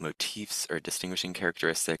any like motifs or distinguishing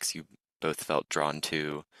characteristics you both felt drawn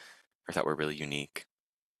to or thought were really unique?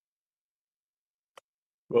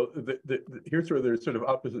 Well, here's where there's sort of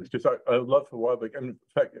opposites, because I love Pewabic. And in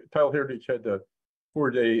fact, Tile Heritage had a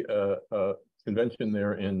 4-day convention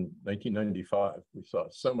there in 1995. We saw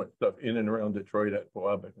so much stuff in and around Detroit at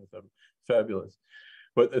Pewabic and stuff. Fabulous.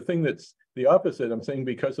 But the thing that's the opposite, I'm saying,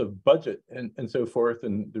 because of budget and so forth,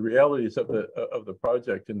 and the realities of the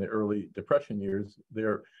project in the early Depression years,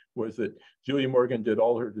 there was that Julie Morgan did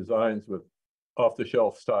all her designs with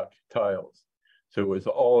off-the-shelf stock tiles. So it was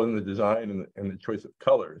all in the design and the choice of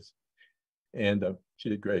colors. And she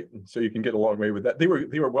did great. And so you can get a long way with that. They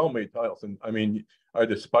were well-made tiles. And I mean,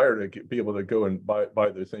 I'd aspire to be able to go and buy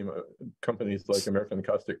the same companies like American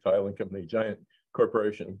Caustic Tiling Company, giant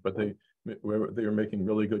corporation, but they were making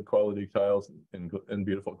really good quality tiles and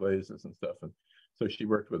beautiful glazes and stuff. And so she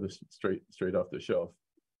worked with us straight off the shelf.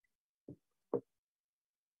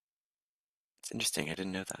 It's interesting. I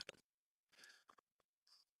didn't know that.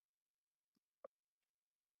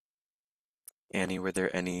 Annie, were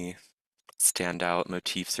there any standout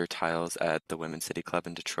motifs or tiles at the Women's City Club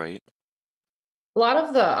in Detroit? A lot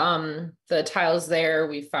of the tiles there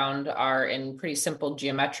we found are in pretty simple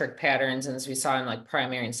geometric patterns, and as we saw in like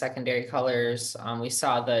primary and secondary colors. We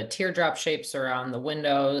saw the teardrop shapes around the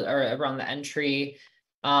windows or around the entry.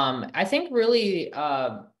 I think really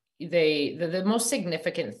the most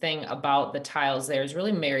significant thing about the tiles there is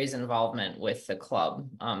really Mary's involvement with the club.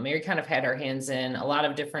 Mary kind of had her hands in a lot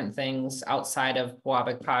of different things outside of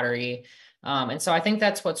Pewabic Pottery. And so I think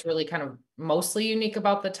that's what's really kind of mostly unique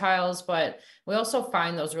about the tiles, but we also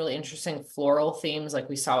find those really interesting floral themes like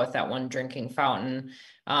we saw with that one drinking fountain.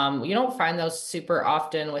 You don't find those super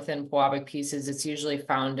often within Pewabic pieces. It's usually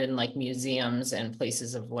found in like museums and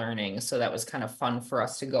places of learning. So that was kind of fun for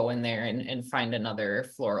us to go in there and find another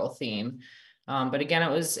floral theme. But again, it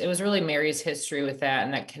was really Mary's history with that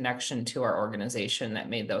and that connection to our organization that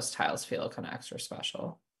made those tiles feel kind of extra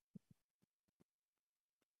special.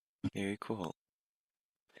 Very cool.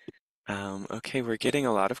 Okay, we're getting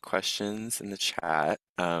a lot of questions in the chat.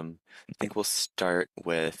 I think we'll start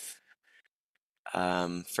with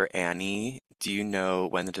for Annie. Do you know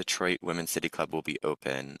when the Detroit Women's City Club will be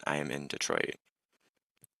open? I am in Detroit.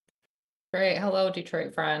 Great. Hello,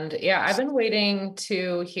 Detroit friend. Yeah, I've been waiting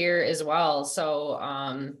to hear as well. So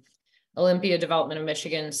Olympia Development of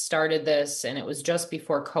Michigan started this, and it was just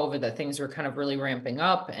before COVID that things were kind of really ramping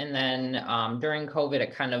up. And then during COVID,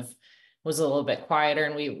 it kind of was a little bit quieter,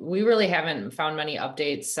 and we really haven't found many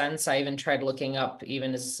updates since. I even tried looking up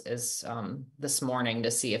even as this morning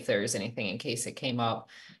to see if there's anything in case it came up.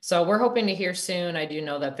 So we're hoping to hear soon. I do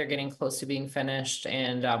know that they're getting close to being finished,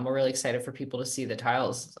 and we're really excited for people to see the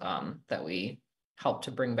tiles that we helped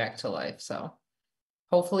to bring back to life. So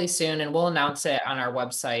hopefully soon, and we'll announce it on our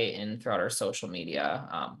website and throughout our social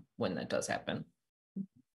media when that does happen.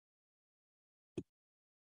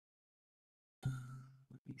 Let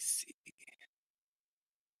me see.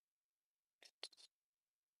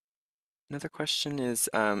 Another question is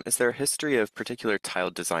there a history of particular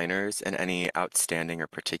tile designers and any outstanding or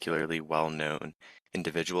particularly well-known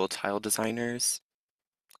individual tile designers?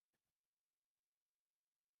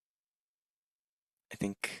 I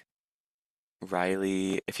think,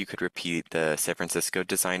 Riley, if you could repeat the San Francisco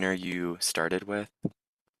designer you started with.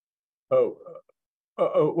 Well,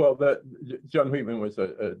 John Wheatman was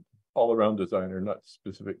a all-around designer, not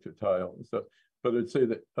specific to tile. So, but I'd say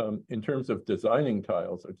that in terms of designing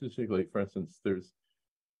tiles, artistically, for instance, there's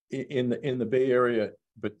in the Bay Area,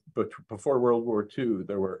 but before World War II,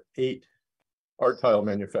 there were 8 art tile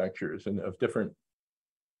manufacturers and of different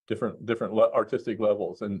artistic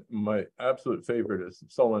levels. And my absolute favorite is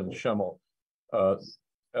Solon and Schemmel.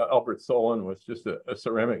 Albert Solon was just a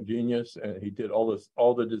ceramic genius, and he did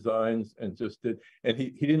all the designs and just did. And he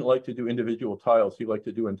didn't like to do individual tiles; he liked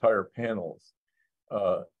to do entire panels.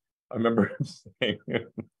 I remember him saying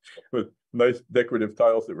with nice decorative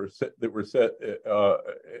tiles that were set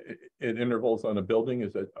at intervals on a building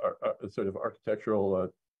as a sort of architectural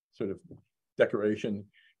sort of decoration.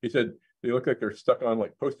 He said they look like they're stuck on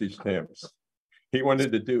like postage stamps. He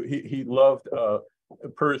wanted to do. He loved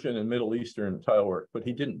Persian and Middle Eastern tile work, but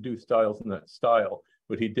he didn't do styles in that style.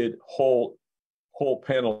 But he did whole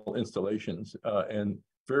panel installations and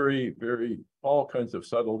very all kinds of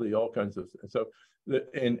subtlety, all kinds of so.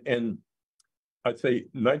 And I'd say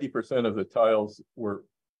 90% of the tiles were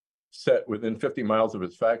set within 50 miles of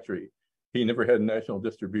his factory. He never had national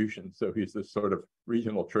distribution, so he's this sort of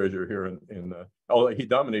regional treasure here in although he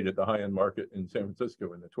dominated the high-end market in San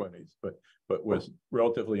Francisco in the 20s, but was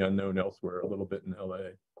relatively unknown elsewhere, a little bit in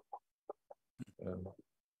LA.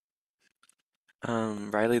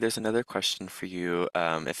 Riley, there's another question for you.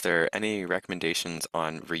 If there are any recommendations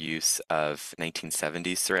on reuse of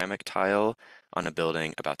 1970s ceramic tile on a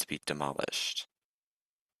building about to be demolished?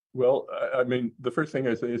 Well, I mean, the first thing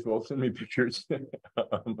I say is, well, send me pictures.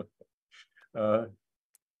 Do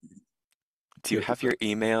you have your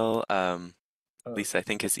email? Lisa, I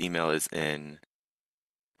think his email is in,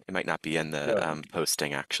 it might not be in the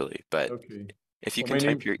posting actually, but okay. If you can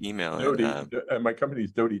type your email Doty, and my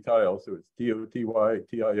company's Doty Tile, so it's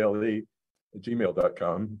DOTYTILE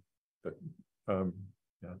 @gmail.com. But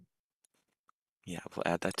yeah, we'll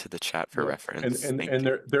add that to the chat for reference. And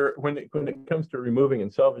there when it comes to removing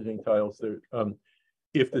and salvaging tiles,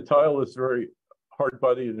 if the tile is very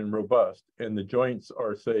hard-bodied and robust, and the joints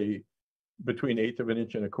are, say, between 1/8 of an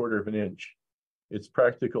inch and 1/4 of an inch, it's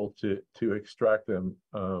practical to extract them.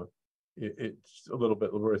 It's a little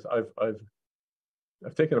bit laborious.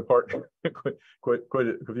 I've taken apart quite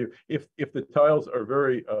a few. If the tiles are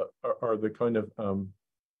very are the kind of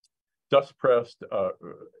dust pressed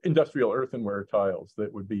industrial earthenware tiles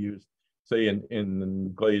that would be used, say,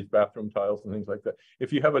 in glazed bathroom tiles and things like that.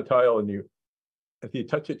 If you have a tile and if you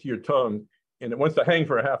touch it to your tongue and it wants to hang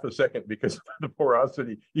for a half a second because of the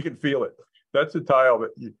porosity, you can feel it. That's a tile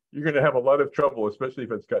that you're going to have a lot of trouble, especially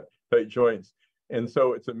if it's got tight joints. And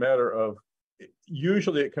so it's a matter of,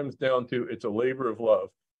 usually it comes down to, it's a labor of love.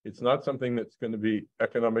 It's not something that's going to be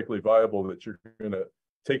economically viable, that you're going to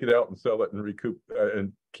take it out and sell it and recoup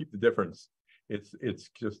and keep the difference. It's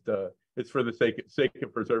just it's for the sake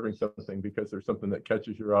of preserving something, because there's something that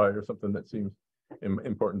catches your eye or something that seems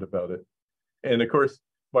important about it. And of course,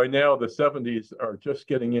 by now the 70s are just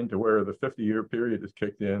getting into where the 50-year period is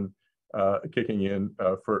kicking in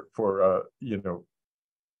for you know,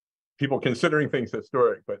 people considering things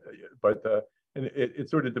historic, but and it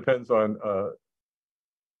sort of depends on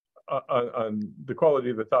the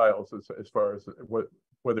quality of the tiles as far as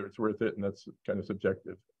whether it's worth it, and that's kind of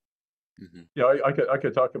subjective. Mm-hmm. Yeah, I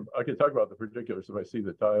could talk about the particulars if I see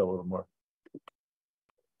the tile a little more.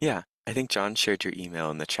 Yeah, I think John shared your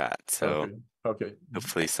email in the chat, so okay.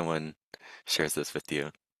 Hopefully someone shares this with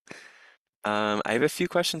you. I have a few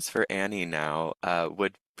questions for Annie now.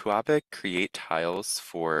 Would Pewabic create tiles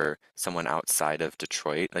for someone outside of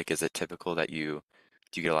Detroit? Like, is it typical that do you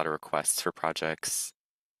get a lot of requests for projects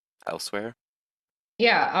elsewhere?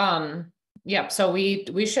 Yeah, yeah, so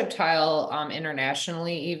we ship tile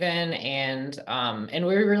internationally even, and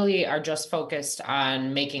we really are just focused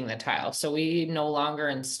on making the tile. So we no longer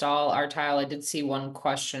install our tile. I did see one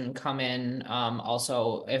question come in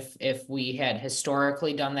also if we had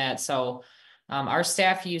historically done that. So our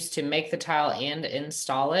staff used to make the tile and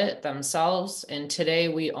install it themselves, and today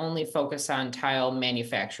we only focus on tile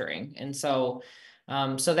manufacturing. And so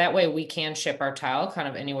so that way we can ship our tile kind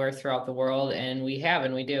of anywhere throughout the world, and we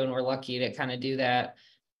do, and we're lucky to kind of do that.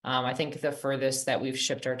 I think the furthest that we've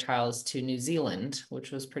shipped our tiles to New Zealand,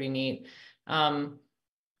 which was pretty neat.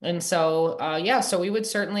 And so, yeah, so we would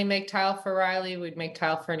certainly make tile for Riley. We'd make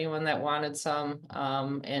tile for anyone that wanted some.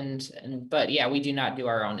 But yeah, we do not do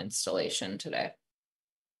our own installation today.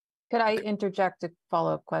 Could I interject a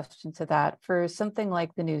follow-up question to that? For something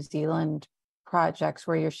like the New Zealand projects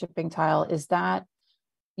where you're shipping tile, is that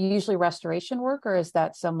usually restoration work, or is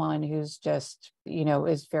that someone who's just, you know,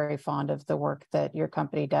 is very fond of the work that your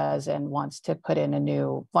company does and wants to put in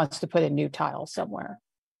new tile somewhere?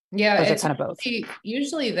 Yeah, it's kind of both.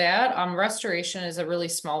 Usually that restoration is a really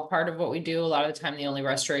small part of what we do. A lot of the time, the only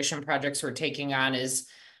restoration projects we're taking on is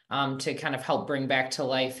to kind of help bring back to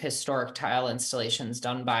life historic tile installations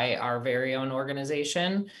done by our very own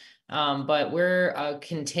organization. But we're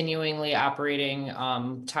continuingly operating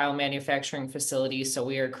tile manufacturing facilities, so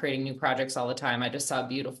we are creating new projects all the time. I just saw a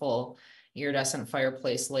beautiful iridescent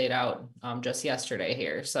fireplace laid out just yesterday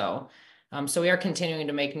here. So, so we are continuing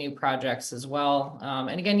to make new projects as well.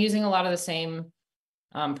 And again, using a lot of the same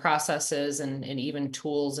processes and even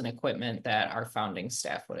tools and equipment that our founding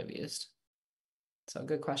staff would have used. So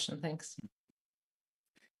good question, thanks.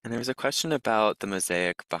 And there was a question about the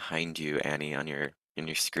mosaic behind you, Annie, on your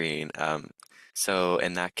screen. So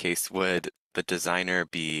in that case, would the designer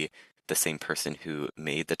be the same person who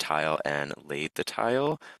made the tile and laid the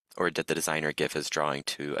tile, or did the designer give his drawing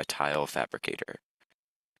to a tile fabricator?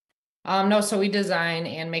 No, so we design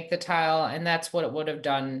and make the tile, and that's what it would have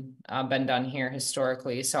been done here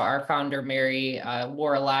historically. So our founder, Mary,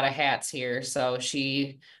 wore a lot of hats here. So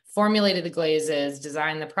she formulated the glazes,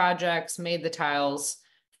 designed the projects, made the tiles,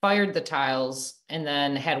 fired the tiles, and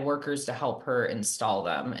then had workers to help her install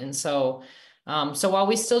them. And so, so while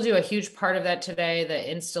we still do a huge part of that today,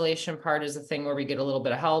 the installation part is a thing where we get a little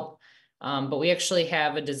bit of help. But we actually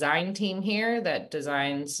have a design team here that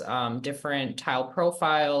designs different tile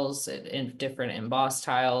profiles and different embossed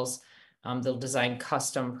tiles. They'll design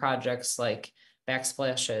custom projects like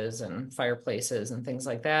backsplashes and fireplaces and things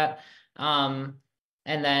like that.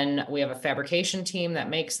 And then we have a fabrication team that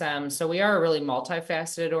makes them. So we are a really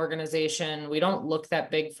multifaceted organization. We don't look that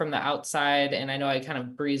big from the outside. And I know I kind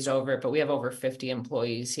of breezed over it, but we have over 50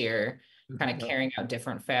 employees here, kind of carrying out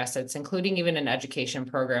different facets, including even an education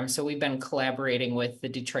program. So we've been collaborating with the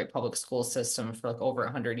Detroit public school system for like over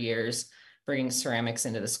 100 years, bringing ceramics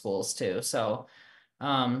into the schools too. So,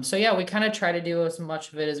 so yeah, we kind of try to do as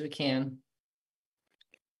much of it as we can.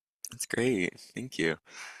 That's great. Thank you.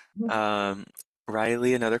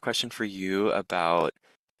 Riley, another question for you about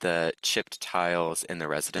the chipped tiles in the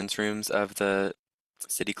residence rooms of the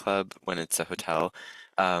City Club when it's a hotel.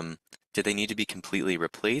 Did they need to be completely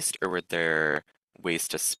replaced, or were there ways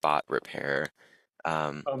to spot repair?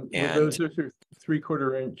 Well, those are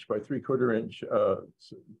 3/4 inch by 3/4 inch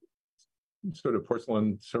sort of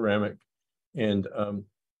porcelain ceramic, and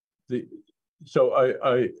the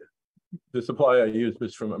supply I used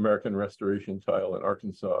was from American Restoration Tile in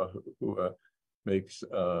Arkansas, who makes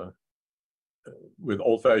with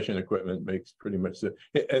old-fashioned equipment, makes pretty much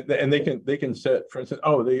it, and they can set, for instance,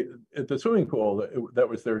 at the swimming pool, that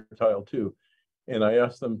was their tile too, and I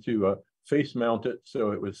asked them to face mount it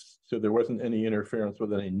so there wasn't any interference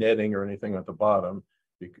with any netting or anything at the bottom,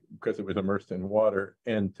 because it was immersed in water.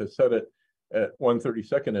 And to set it at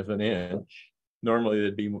 1/32 of an inch,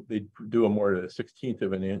 normally they'd do a more at a 1/16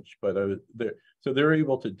 of an inch, but so they're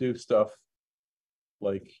able to do stuff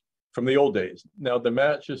like from the old days. Now the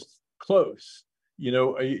match is close. You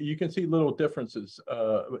know, you can see little differences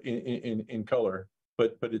in color,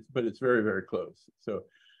 but it's very, very close. So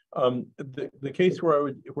the case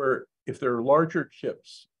where if there are larger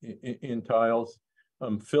chips in tiles,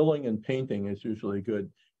 filling and painting is usually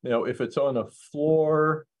good. Now, if it's on a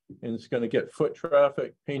floor and it's going to get foot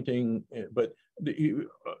traffic, painting, but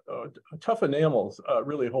tough enamels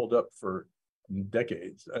really hold up for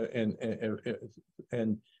decades, and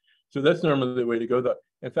so that's normally the way to go.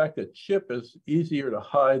 In fact, a chip is easier to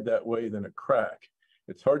hide that way than a crack.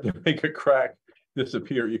 It's hard to make a crack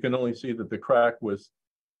disappear. You can only see that the crack was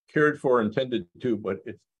cared for, intended to, but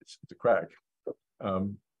it's a crack.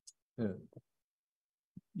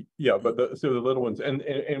 Yeah, but so the little ones, and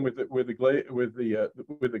with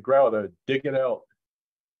the grout, dig it out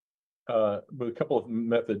with a couple of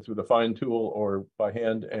methods, with a fine tool or by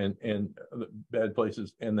hand, and bad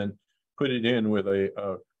places, and then put it in with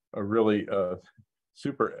a really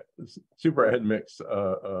super head mix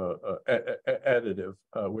additive,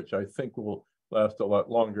 which I think will last a lot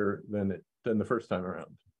longer than the first time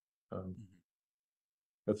around.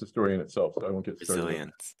 That's a story in itself, so I won't get started.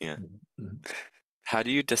 Resilience, yeah. How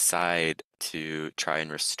do you decide to try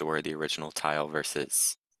and restore the original tile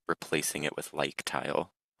versus replacing it with like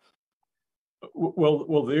tile?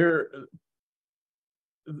 Well, there,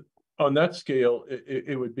 on that scale,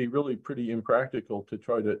 it would be really pretty impractical to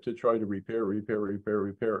try to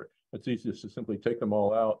repair. It's easiest to simply take them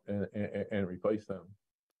all out and replace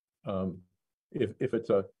them. If it's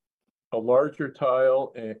a larger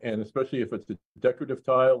tile, and especially if it's a decorative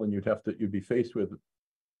tile, and you'd be faced with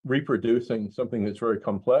reproducing something that's very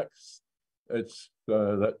complex, it's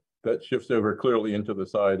that shifts over clearly into the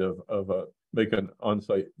side of make an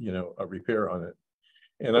on-site, a repair on it.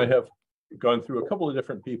 And I have gone through a couple of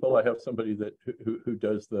different people. I have somebody who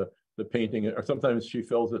does the painting, or sometimes she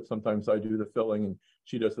fills it, sometimes I do the filling and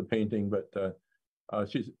she does the painting. But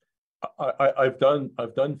I've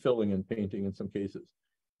done filling and painting in some cases,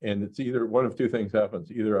 and it's either one of two things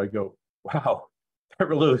happens. Either I go, wow, that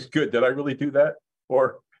really looks good. Did I really do that?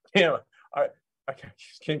 Or, damn, I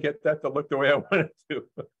just can't get that to look the way I want it to.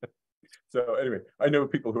 So anyway, I know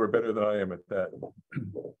people who are better than I am at that.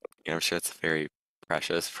 Yeah, I'm sure it's a very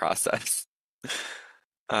precious process.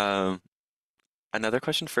 Another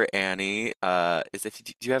question for Annie is,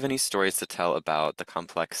 do you have any stories to tell about the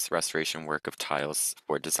complex restoration work of tiles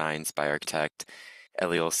for designs by architect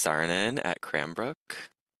Eliel Saarinen at Cranbrook?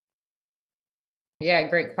 Yeah,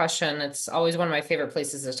 great question. It's always one of my favorite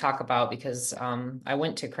places to talk about because I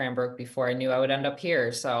went to Cranbrook before I knew I would end up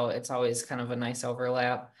here. So it's always kind of a nice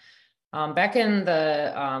overlap. Back in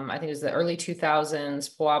the, I think it was the early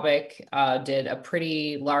 2000s, Pewabic did a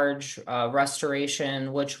pretty large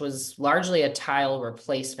restoration, which was largely a tile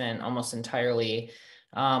replacement almost entirely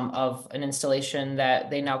of an installation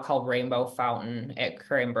that they now call Rainbow Fountain at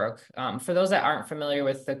Cranbrook. For those that aren't familiar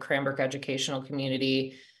with the Cranbrook educational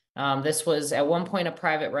community, this was at one point a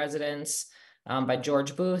private residence by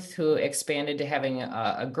George Booth, who expanded to having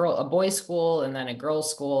a boys' school and then a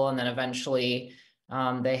girls' school, and then eventually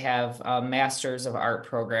they have a Masters of Art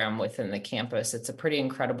program within the campus. It's a pretty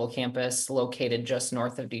incredible campus located just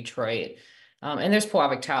north of Detroit. And there's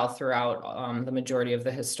Pewabic tile throughout the majority of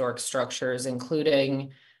the historic structures,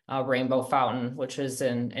 including Rainbow Fountain, which is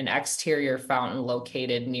an exterior fountain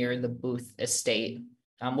located near the Booth estate,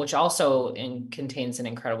 which also contains an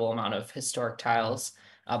incredible amount of historic tiles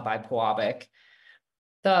by Pewabic.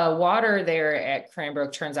 The water there at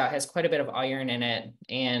Cranbrook turns out has quite a bit of iron in it.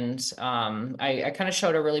 And I kind of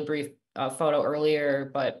showed a really brief photo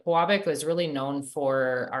earlier, but Pewabic was really known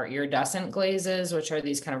for our iridescent glazes, which are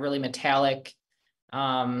these kind of really metallic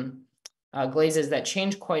glazes that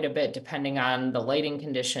change quite a bit depending on the lighting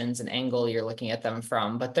conditions and angle you're looking at them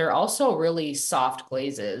from. But they're also really soft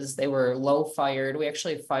glazes. They were low fired. We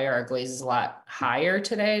actually fire our glazes a lot higher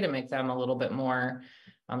today to make them a little bit more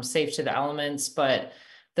safe to the elements. But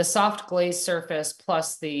the soft glaze surface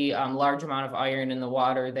plus the large amount of iron in the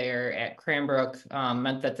water there at Cranbrook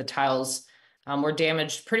meant that the tiles were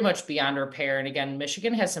damaged pretty much beyond repair. And again,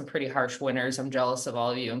 Michigan has some pretty harsh winters. I'm jealous of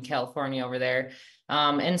all of you in California over there.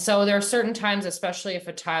 And so there are certain times, especially if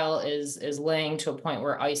a tile is laying to a point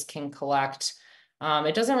where ice can collect,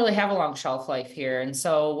 it doesn't really have a long shelf life here. And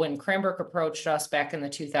so when Cranbrook approached us back in the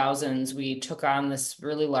 2000s, we took on this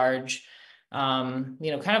really large kind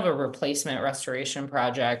of a replacement restoration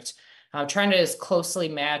project trying to as closely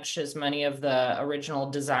match as many of the original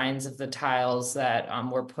designs of the tiles that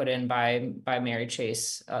were put in by Mary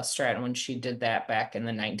Chase Stratton when she did that back in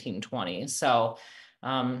the 1920s. So,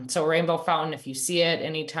 so Rainbow Fountain, if you see it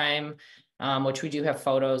anytime, which we do have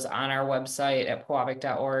photos on our website at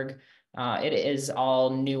pewabic.org, it is all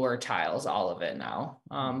newer tiles, all of it now.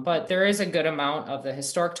 But there is a good amount of the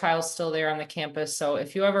historic tiles still there on the campus. So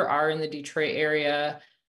if you ever are in the Detroit area,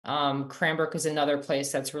 Cranbrook is another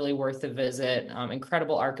place that's really worth a visit.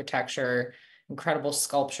 Incredible architecture, incredible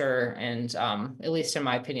sculpture, and at least in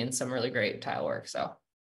my opinion, some really great tile work. So.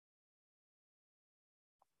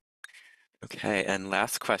 Okay, and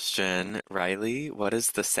last question, Riley, what is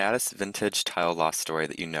the saddest vintage tile loss story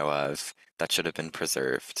that you know of that should have been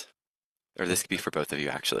preserved? Or this could be for both of you,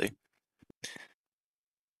 actually.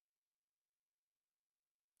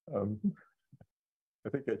 I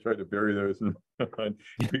think I tried to bury those in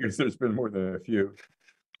because there's been more than a few.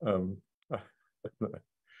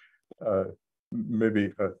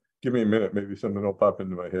 Maybe give me a minute, maybe something will pop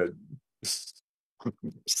into my head.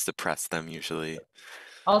 Suppress them usually.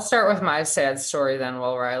 I'll start with my sad story then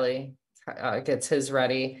while Riley gets his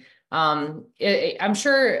ready. I'm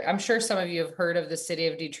sure some of you have heard of the city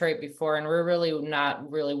of Detroit before, and we're really not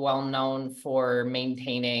really well known for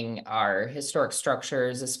maintaining our historic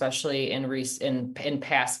structures, especially in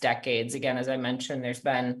past decades. Again, as I mentioned, there's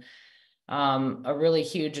been a really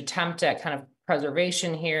huge attempt at kind of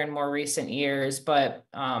preservation here in more recent years, but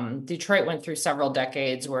Detroit went through several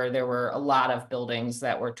decades where there were a lot of buildings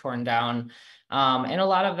that were torn down, and a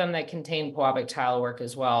lot of them that contained Pewabic tile work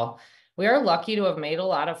as well. We are lucky to have made a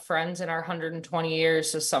lot of friends in our 120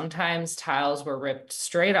 years. So sometimes tiles were ripped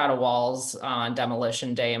straight out of walls on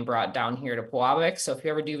demolition day and brought down here to Pewabic. So if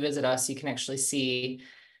you ever do visit us, you can actually see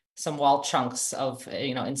some wall chunks of,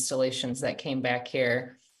 installations that came back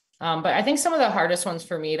here. But I think some of the hardest ones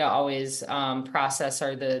for me to always process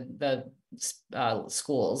are the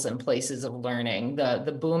schools and places of learning.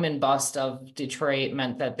 The boom and bust of Detroit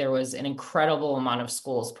meant that there was an incredible amount of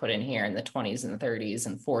schools put in here in the 20s and 30s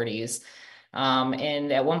and 40s.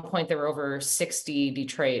 And at one point there were over 60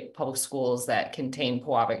 Detroit public schools that contained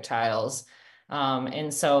Pewabic tiles.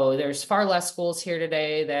 And so there's far less schools here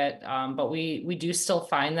today that, but we do still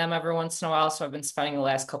find them every once in a while. So I've been spending the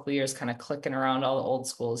last couple of years kind of clicking around all the old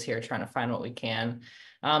schools here, trying to find what we can.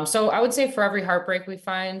 So I would say for every heartbreak we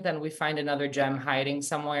find, then we find another gem hiding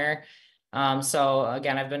somewhere. So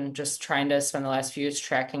again, I've been just trying to spend the last few years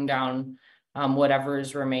tracking down whatever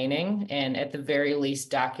is remaining, and at the very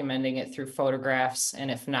least documenting it through photographs,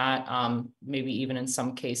 and if not, maybe even in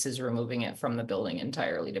some cases removing it from the building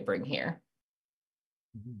entirely to bring here.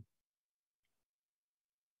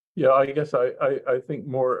 Yeah, I guess I think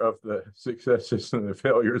more of the successes than the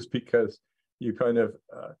failures, because you kind of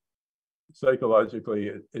psychologically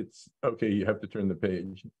it's okay, you have to turn the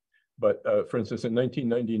page. But for instance, in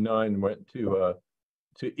 1999 went to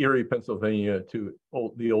Erie, Pennsylvania, to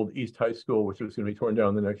the old East High School, which was going to be torn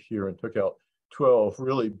down the next year, and took out 12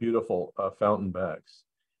 really beautiful fountain backs,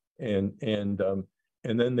 and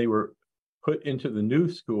then they were put into the new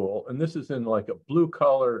school, and this is in like a blue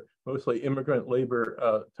collar, mostly immigrant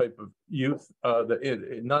labor type of youth.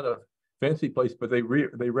 Not a fancy place, but they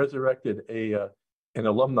resurrected an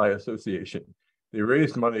alumni association. They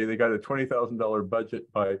raised money. They got a $20,000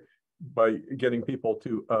 budget by getting people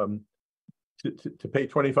to pay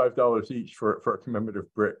 $25 each for a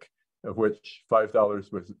commemorative brick, of which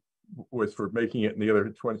 $5 was for making it, and the other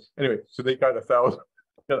 20. Anyway, so they got 1,000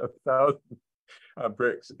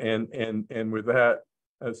 bricks, and with that,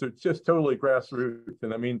 so it's just totally grassroots.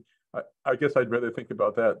 And I mean, I guess I'd rather think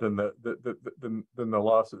about that than the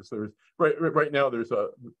losses. There's right now there's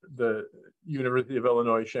the University of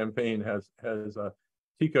Illinois Champaign has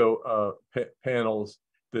Tico panels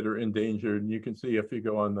that are endangered, and you can see if you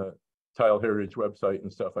go on the Tile Heritage website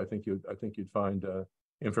and stuff. I think you'd find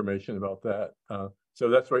information about that. So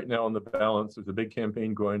that's right now on the balance. There's a big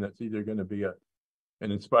campaign going that's either going to be an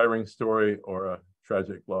inspiring story or a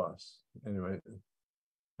tragic loss. Anyway,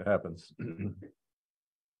 it happens.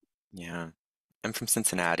 Yeah, I'm from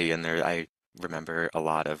Cincinnati, and I remember a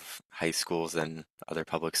lot of high schools and other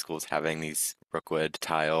public schools having these Rookwood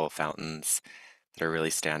tile fountains that are really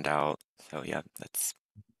stand out. So yeah, that's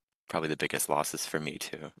probably the biggest losses for me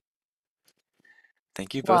too.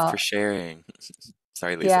 Thank you both for sharing.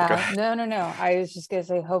 Sorry, Lisa, go ahead. No. I was just gonna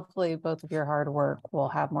say, hopefully both of your hard work will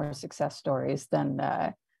have more success stories than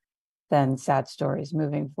sad stories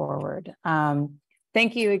moving forward.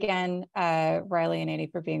 Thank you again, Riley and Annie,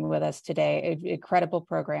 for being with us today. Incredible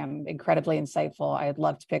program, incredibly insightful. I'd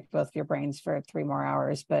love to pick both your brains for 3 more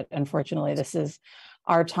hours, but unfortunately, this is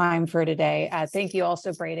our time for today. Thank you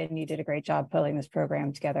also, Braden. You did a great job pulling this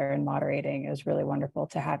program together and moderating. It was really wonderful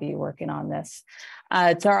to have you working on this.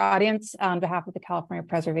 To our audience, on behalf of the California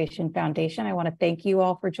Preservation Foundation, I want to thank you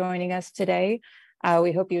all for joining us today.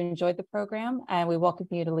 We hope you enjoyed the program, and we welcome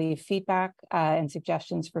you to leave feedback and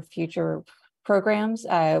suggestions for future programs.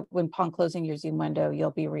 Upon closing your Zoom window,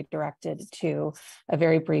 you'll be redirected to a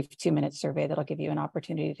very brief 2-minute survey that'll give you an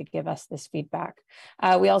opportunity to give us this feedback.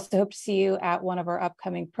 We also hope to see you at one of our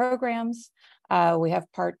upcoming programs. We have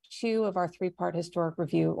part 2 of our 3-part historic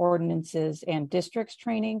review ordinances and districts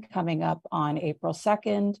training coming up on April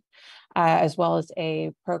 2nd, as well as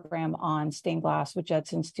a program on stained glass with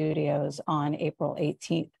Judson Studios on April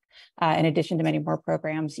 18th. In addition to many more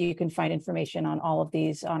programs, you can find information on all of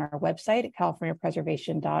these on our website at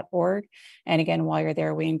californiapreservation.org. And again, while you're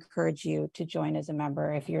there, we encourage you to join as a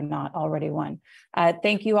member if you're not already one.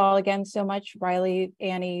 Thank you all again so much, Riley,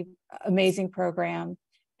 Annie, amazing program.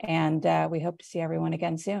 And we hope to see everyone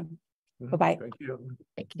again soon. Bye-bye. Thank you.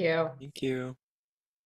 Thank you. Thank you.